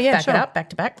 Oh, yeah, Back sure. it up,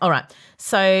 back to back. All right.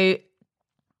 So,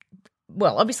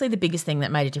 well, obviously the biggest thing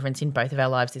that made a difference in both of our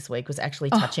lives this week was actually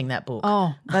touching that book.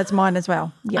 Oh, that's mine as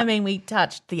well. Yeah. I mean, we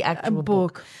touched the actual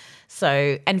book.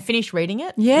 So, and finished reading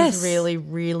it. Yes. It was really,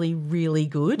 really, really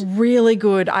good. Really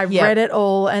good. I Yep. read it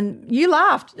all, and you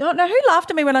laughed. Oh, no, who laughed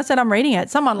at me when I said I'm reading it?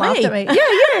 Someone laughed Me. at me. Yeah,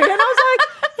 you. And I was like,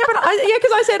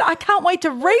 because I said I can't wait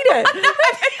to read it.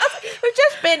 We've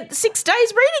just spent 6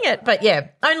 days reading it. But yeah,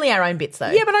 only our own bits though.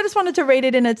 Yeah, but I just wanted to read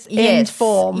it in its end Yes.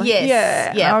 form. Yes.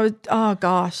 Yeah. Yeah. I was, oh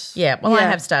gosh. Yeah, well, I Yeah.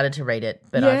 have started to read it,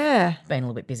 but Yeah. I've been a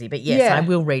little bit busy. But yes, Yeah. I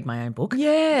will read my own book.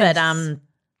 Yes. But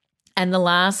and the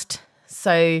last,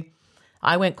 so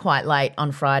I went quite late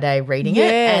on Friday reading it,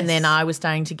 Yes. and then I was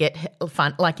starting to get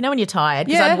fun, like when you're tired,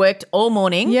 because Yeah. I'd worked all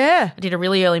morning. Yeah. I did a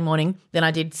really early morning, then I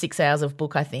did 6 hours of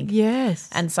book, I think. Yes.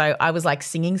 And so I was like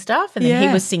singing stuff, and then he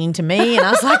Yeah. was singing to me, and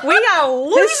I was like, "We are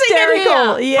losing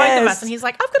Hysterical, it here, both of yes. us." And he's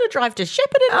like, "I've got to drive to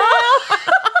Shepparton now."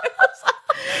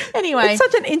 Anyway, It's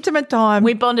such an intimate time.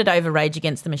 we bonded over Rage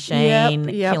Against the Machine,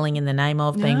 Yep. Killing in the Name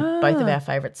of being both of our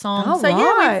favourite songs. Oh, so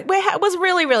yeah, right. it was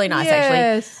really, really nice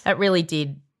Yes.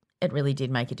 actually. It really did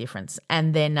make a difference.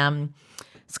 And then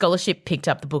Scholarship picked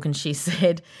up the book and she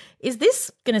said, "Is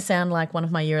this going to sound like one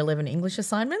of my Year 11 English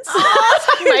assignments?"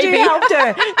 You helped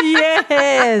her.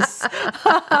 Yes.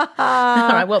 All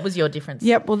right, what was your difference?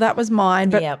 Yep, well, that was mine,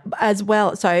 but Yep. as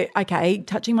well. So, okay,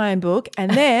 touching my own book,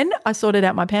 and then I sorted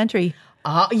out my pantry.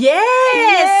 Oh, yes,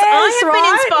 I have right?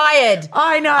 been inspired.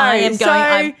 I know. I am So,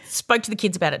 going. I spoke to the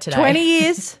kids about it today. 20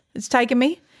 years it's taken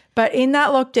me, but in that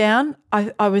lockdown,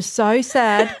 I was so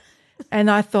sad.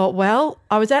 And I thought, well,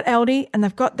 I was at Aldi and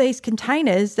they've got these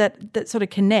containers that sort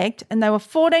of connect, and they were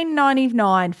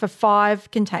 $14.99 for 5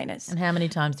 containers. And how many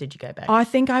times did you go back? I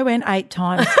think I went 8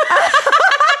 times.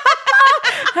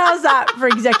 How's that for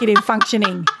executive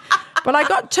functioning? But I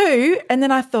got 2, and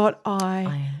then I thought,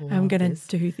 I am going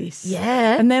to do this.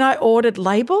 Yeah. And then I ordered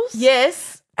labels.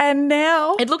 Yes. And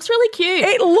now It looks really cute.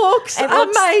 it looks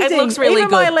amazing. It looks really Even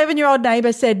my good. 11-year-old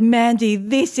neighbour said, Mandy,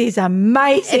 this is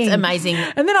amazing. It's amazing.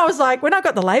 And then I was like, when I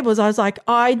got the labels, I was like,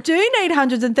 I do need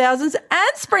hundreds and thousands and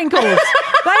sprinkles.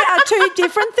 They are 2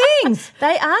 different things.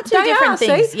 They are 2 They different are,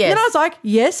 things. see? Yes. Then I was like,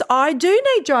 yes, I do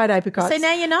need dried apricots. So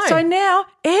now you know. So now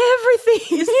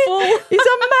everything is full.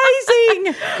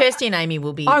 amazing. Kirsty and Amy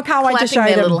will be I can't wait to show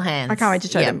clapping their them. little hands. I can't wait to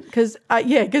show Yeah. them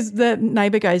because the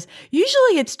neighbour goes,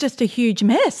 usually it's just a huge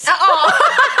mess.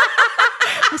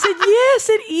 I said, yes,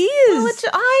 it is.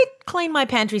 Well, I clean my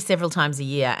pantry several times a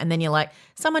year, and then you're like,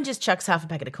 someone just chucks half a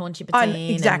packet of corn chips in,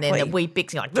 exactly. and then the wheat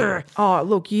bix, you're like, "Grr." Oh,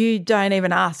 look, you don't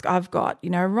even ask. I've got,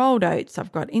 rolled oats.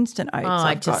 I've got instant oats.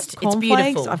 I've got it's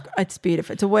cornflakes. beautiful. It's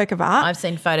beautiful. It's a work of art. I've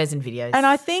seen photos and videos. And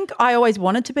I think I always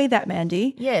wanted to be that,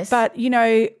 Mandy. Yes. But,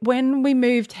 when we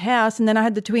moved house and then I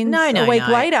had the twins No, a week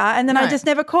no. later, and then I No. just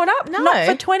never caught up. No. Not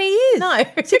for 20 years. No.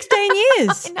 16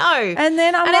 years. I know. And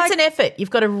then I'm and like, it's an effort. You've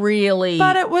got to really.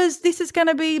 but this is going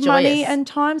to be money Joyous. and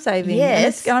time saving.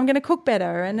 Yes. And I'm going to cook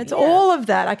better. And it's all of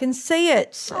that. I can see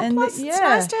it. And plus, it's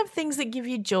nice to have things that give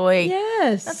you joy.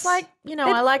 Yes. That's like,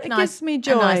 I like it nice, gives me a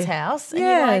joy. nice house. And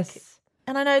Yes.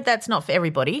 and I know that's not for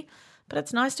everybody, But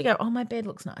it's nice to go, oh, my bed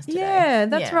looks nice today. Yeah,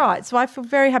 that's right. So I feel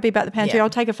very happy about the pantry. Yeah. I'll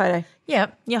take a photo. Yeah.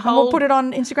 Your And whole we'll put it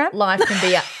on Instagram. life can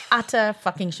be a utter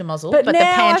fucking schmozzle. But But now the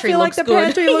pantry I feel looks like the good.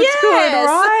 pantry looks good, Yes,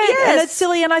 right? yes. And it's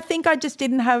silly, and I think I just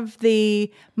didn't have the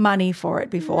money for it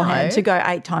beforehand No. to go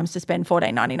 8 times to spend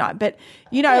 $14.99. But,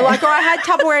 you know, like I had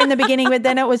Tupperware in the beginning, but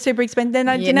then it was super expensive. Then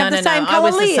I didn't have the same I colour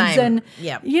was the lids. same. And,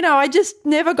 Yep. you know, I just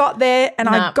never got there, and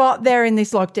I No. got there in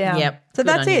this lockdown. Yep. So Good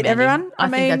that's on you, it, Mandy. everyone. I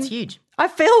think that's huge. I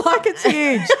feel like it's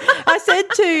huge. I said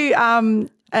to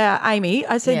Amy,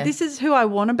 I said, Yeah. this is who I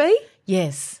want to be.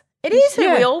 Yes. It is who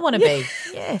Yeah. we all want to be.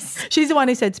 Yes. She's the one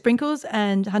who said sprinkles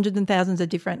and hundreds and thousands are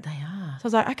different. They are. So I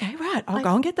was like, okay, right, I'll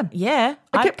go and get them. Yeah.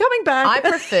 I kept coming back. I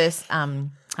prefer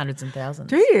hundreds and thousands.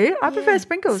 Do you? I prefer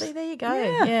sprinkles. See, there you go.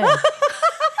 Yeah.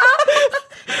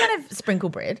 You can't have sprinkle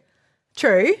bread.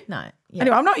 True. No. Yeah.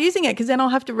 Anyway, I'm not using it because then I'll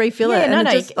have to refill Yeah, it. no, and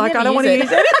no, it's just, you can like, I never don't want to use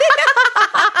use it. it.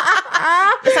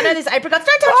 Yes, I know there's apricots.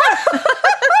 Don't touch it.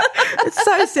 It's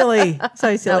so silly.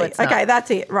 So silly. it's not. Okay, that's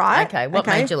it, right? Okay, what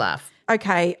made you laugh?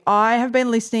 Okay, I have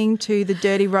been listening to the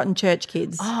Dirty Rotten Church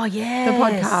Kids. Oh, yeah. The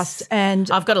podcast. And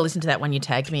I've got to listen to that one you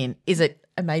tagged me in. Is it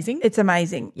amazing? it's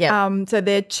amazing. Yep. So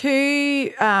they're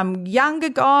two younger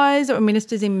guys that were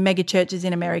ministers in mega churches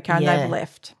in America, and Yeah. they've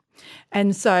left.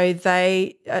 And so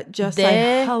they just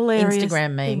Their say hilarious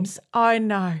Instagram things. memes. I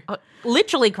know.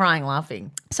 Literally crying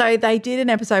laughing. So they did an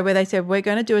episode where they said, we're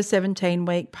going to do a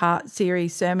 17-week part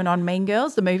series sermon on Mean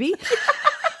Girls, the movie.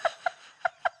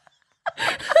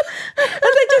 And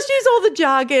they just use all the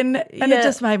jargon, and it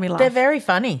just made me laugh. They're very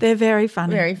funny. They're very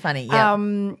funny. Very funny, yeah.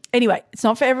 Anyway, it's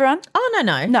not for everyone. Oh,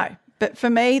 no. No. But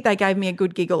for me, they gave me a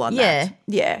good giggle on Yeah. that.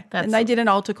 Yeah. That's- And they did an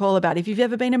altar call about if you've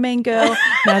ever been a mean girl,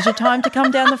 now's your time to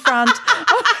come down the front.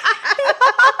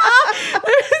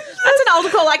 That's an older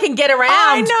call I can get around.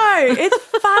 I know. It's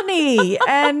funny.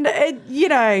 And,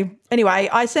 anyway,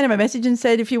 I sent him a message and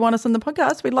said, if you want us on the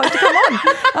podcast, we'd like to come on.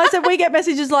 I said, we get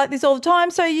messages like this all the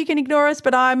time, so you can ignore us,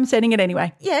 but I'm sending it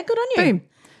anyway. Yeah, good on you. Boom.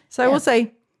 So we'll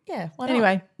see. Yeah, why not?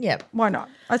 Anyway. Yeah. Why not?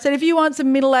 I said, if you want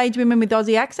some middle-aged women with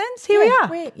Aussie accents, here we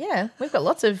are. We've got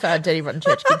lots of Dirty Rotten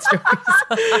Church Kids stories.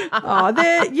 Oh,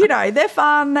 they're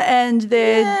fun, and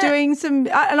they're doing some,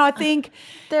 and I think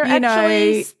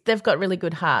they've got really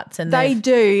good hearts, and they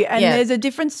do. And Yeah. there's a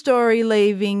different story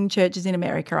leaving churches in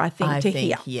America, I think, to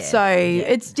here. yeah, So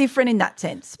it's different in that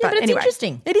sense. Yeah, But but it's anyway,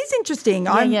 interesting. It is interesting.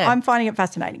 I'm finding it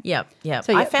fascinating. Yeah.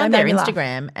 So, I yeah, found they their made me laugh.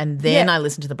 Instagram, and then Yeah. I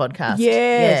listened to the podcast.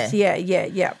 Yes,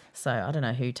 yeah. So I don't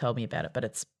know who told me about it, but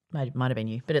it's might have been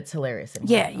you. But it's hilarious.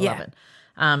 Anyway. Yeah, I love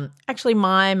it. Actually,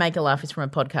 my make a laugh is from a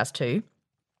podcast too.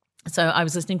 So I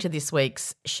was listening to this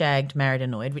week's Shagged, Married,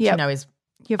 Annoyed, which Yep. you know is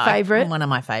Your favourite? one of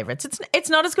my favourites. It's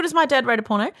not as good as My Dad Wrote a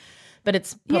Porno, but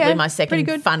it's probably my pretty second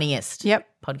good. funniest Yep.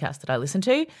 podcast that I listen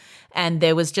to. And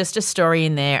there was just a story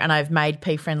in there, and I've made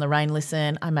P friend Lorraine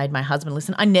listen. I made my husband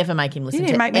listen. I never make him listen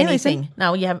didn't to make me anything. listen.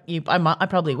 No, I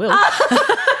probably will.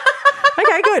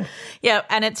 Okay, good. Yeah,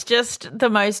 and it's just the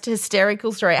most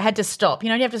hysterical story. I had to stop. You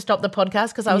know, you have to stop the podcast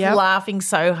because I was Yep. laughing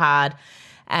so hard.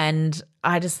 And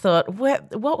I just thought,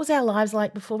 what was our lives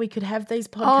like before we could have these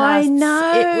podcasts? I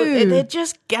know. They're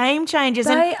just game changers.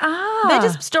 They and are. They're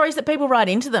just stories that people write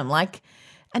into them,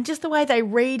 and just the way they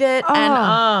read it.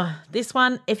 And this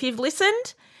one, if you've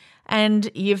listened and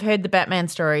you've heard the Batman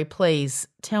story, please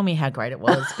tell me how great it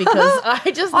was, because I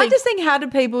just think how do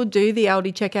people do the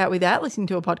Aldi checkout without listening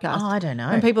to a podcast? Oh, I don't know.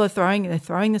 And people are throwing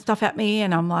the stuff at me,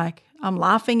 and I'm like, I'm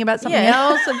laughing about something Yeah.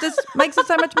 else. It just makes it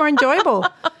so much more enjoyable.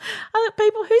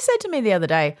 People who said to me the other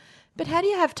day, but how do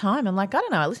you have time? I'm like, I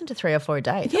don't know. I listen to 3 or 4 a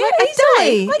day. Yeah, Like, a day?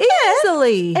 easily. Like, yeah.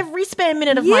 Easily. Every spare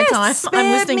minute of my time,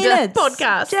 I'm listening minutes. to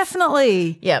podcasts.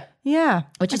 Definitely. Yep. Yeah.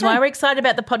 Which is why we're excited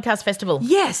about the podcast festival.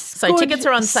 Yes. So good tickets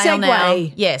are on sale segue. now.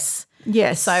 Yes.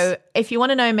 Yes. So if you want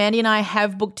to know, Mandy and I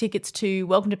have booked tickets to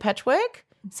Welcome to Patchwork,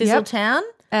 Sizzletown.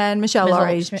 And Michelle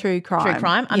Laurie's True Crime. True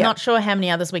Crime. I'm Yep. not sure how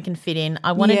many others we can fit in.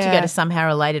 I wanted to Yeah. go to Somehow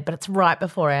Related, but it's right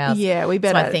before ours. Yeah, we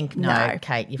better. So I think, no,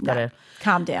 Kate, you've got to.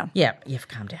 calm down. Yeah, you've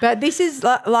calmed down. But this is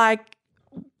like,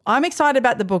 I'm excited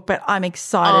about the book, but I'm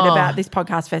excited about this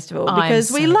podcast festival I'm because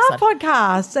so we love excited.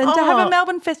 podcasts, and to have a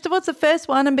Melbourne festival, it's the first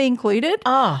one and be included.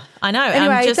 Oh, I know.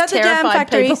 Anyway, I'm it's just at the Jam terrified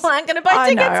Factory. people aren't going to buy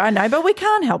tickets. I know, but we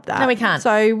can't help that. No, we can't.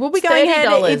 So we'll be It's going ahead.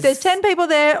 $30. If there's 10 people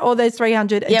there or there's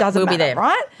 300, it Yep, doesn't we'll be matter, there.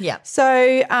 right? Yeah. So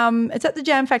it's at the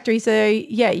Jam Factory. So,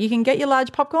 yeah, you can get your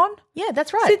large popcorn, Yeah,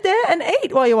 that's right. sit there and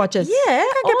eat while you watch us. Yeah,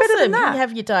 Can't get better than that. You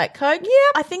have your Diet Coke. Yep.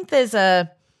 I think there's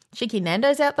a Cheeky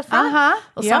Nando's out the front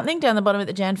or Yep. something down the bottom at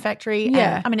the Jam Factory.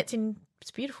 Yeah. And, I mean,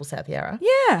 it's beautiful, South Yarra.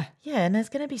 Yeah. Yeah, and there's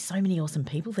going to be so many awesome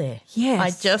people there. Yes.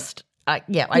 I just I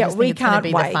just think it's going to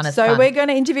be the funnest So fun. we're going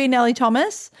to interview Nellie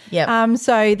Thomas. Yep.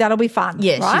 So that'll be fun.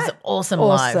 Yeah, right? she's awesome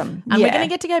live. And we're going to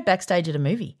get to go backstage at a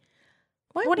movie.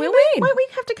 What do you mean? mean? Won't we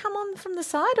have to come on from the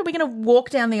side? Or are we going to walk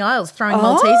down the aisles throwing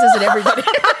Maltesers at everybody?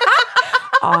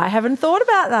 I haven't thought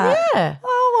about that. Yeah.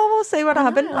 Oh, well, we'll see what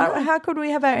happens. How could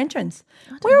we have our entrance?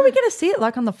 Where are we going to sit?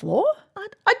 Like on the floor? I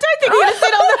don't think we're going to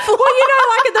sit on the floor.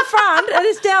 Well, like at the front and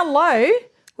it's down low.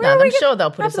 I'm sure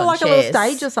they'll put us on like chairs. a little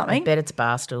stage or something. I bet it's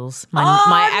bar stools.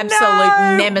 My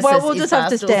absolute nemesis Well, we'll is just bar have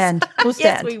to stools. stand. We'll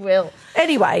stand. Yes, we will.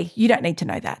 Anyway, you don't need to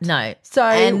know that. No.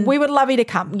 So we would love you to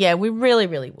come. Yeah, we really,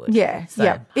 really would. Yeah, So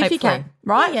yeah. If you can, hopefully.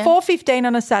 right? Yeah. 4:15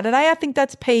 on a Saturday. I think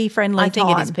that's P-friendly I think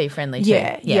time. it is P-friendly too.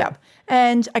 Yeah, Yeah. yeah.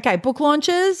 And, okay, book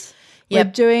launches. Yep.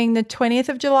 We're doing the 20th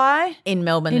of July. In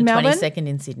Melbourne In and Melbourne. 22nd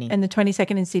in Sydney. And the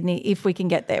 22nd in Sydney, if we can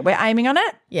get there. We're aiming on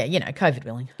it. Yeah, COVID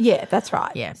willing. Yeah, that's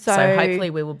right. Yeah. So hopefully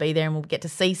we will be there and we'll get to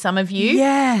see some of you.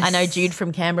 Yes. I know Jude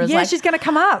from Canberra is Yeah, like, she's going to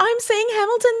come up. I'm seeing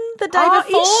Hamilton the day Oh,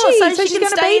 before. is she? So So she she's can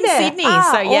gonna stay be in there. Sydney. Ah,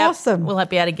 So yeah, awesome. we'll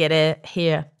be able to get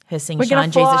her sing We're going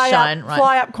Shine to Jesus fly Shine. up, Right.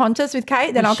 fly up Qantas with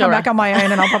Kate, then I'll Sure come back on my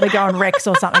own and I'll probably go on Rex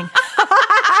or something.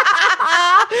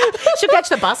 She'll catch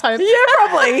the bus home. Yeah,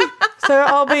 probably. So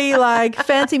I'll be like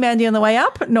fancy Mandy on the way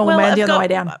up, normal Mandy on the way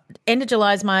down. End of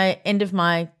July is my end of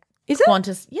my Is it?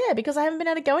 Qantas. Yeah, because I haven't been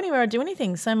able to go anywhere or do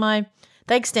anything. So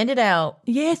they extended our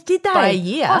Yes, did they? by a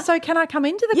year. Oh, so can I come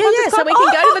into the Yeah, Qantas yeah, Club? so we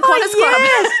can go to the Qantas Club.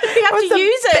 Yes. We have It was to the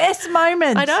use it. Best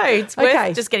moment. I know. It's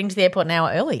worth just getting to the airport an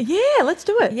hour early. Yeah, let's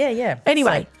do it. Yeah, yeah.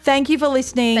 Anyway, thank you for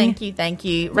listening. Thank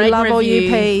you. We Rate love and all you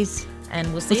review, peas.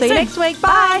 And we'll see See you soon. next week.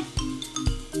 Bye.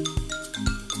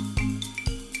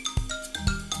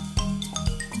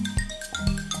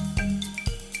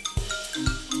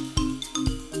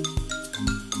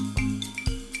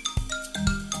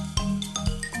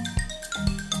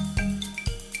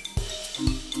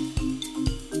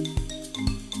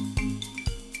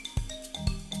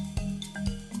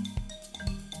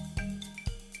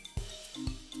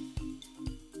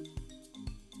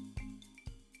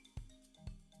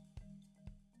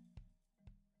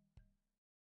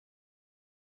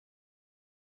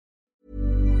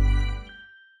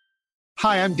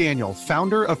 Hi, I'm Daniel,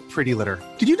 founder of Pretty Litter.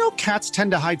 Did you know cats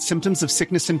tend to hide symptoms of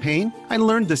sickness and pain? I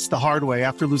learned this the hard way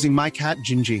after losing my cat,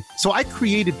 Gingy. So I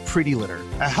created Pretty Litter,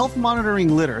 a health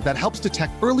monitoring litter that helps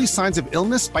detect early signs of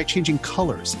illness by changing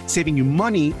colors, saving you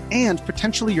money and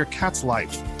potentially your cat's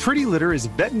life. Pretty Litter is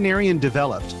veterinarian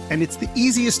developed, and it's the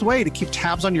easiest way to keep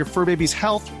tabs on your fur baby's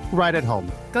health right at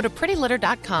home. Go to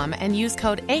prettylitter.com and use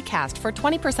code ACAST for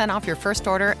 20% off your first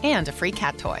order and a free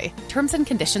cat toy. Terms and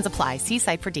conditions apply. See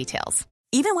site for details.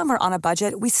 Even when we're on a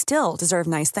budget, we still deserve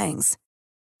nice things.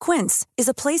 Quince is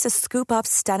a place to scoop up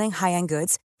stunning high-end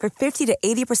goods for 50 to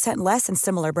 80% less than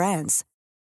similar brands.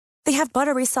 They have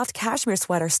buttery soft cashmere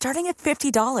sweaters starting at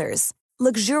 $50,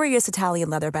 luxurious Italian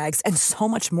leather bags, and so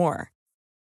much more.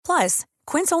 Plus,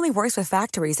 Quince only works with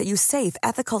factories that use safe,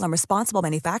 ethical, and responsible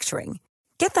manufacturing.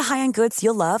 Get the high-end goods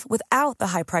you'll love without the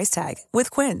high price tag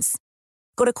with Quince.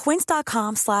 Go to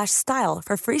quince.com/style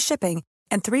for free shipping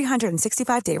and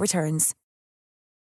 365-day returns.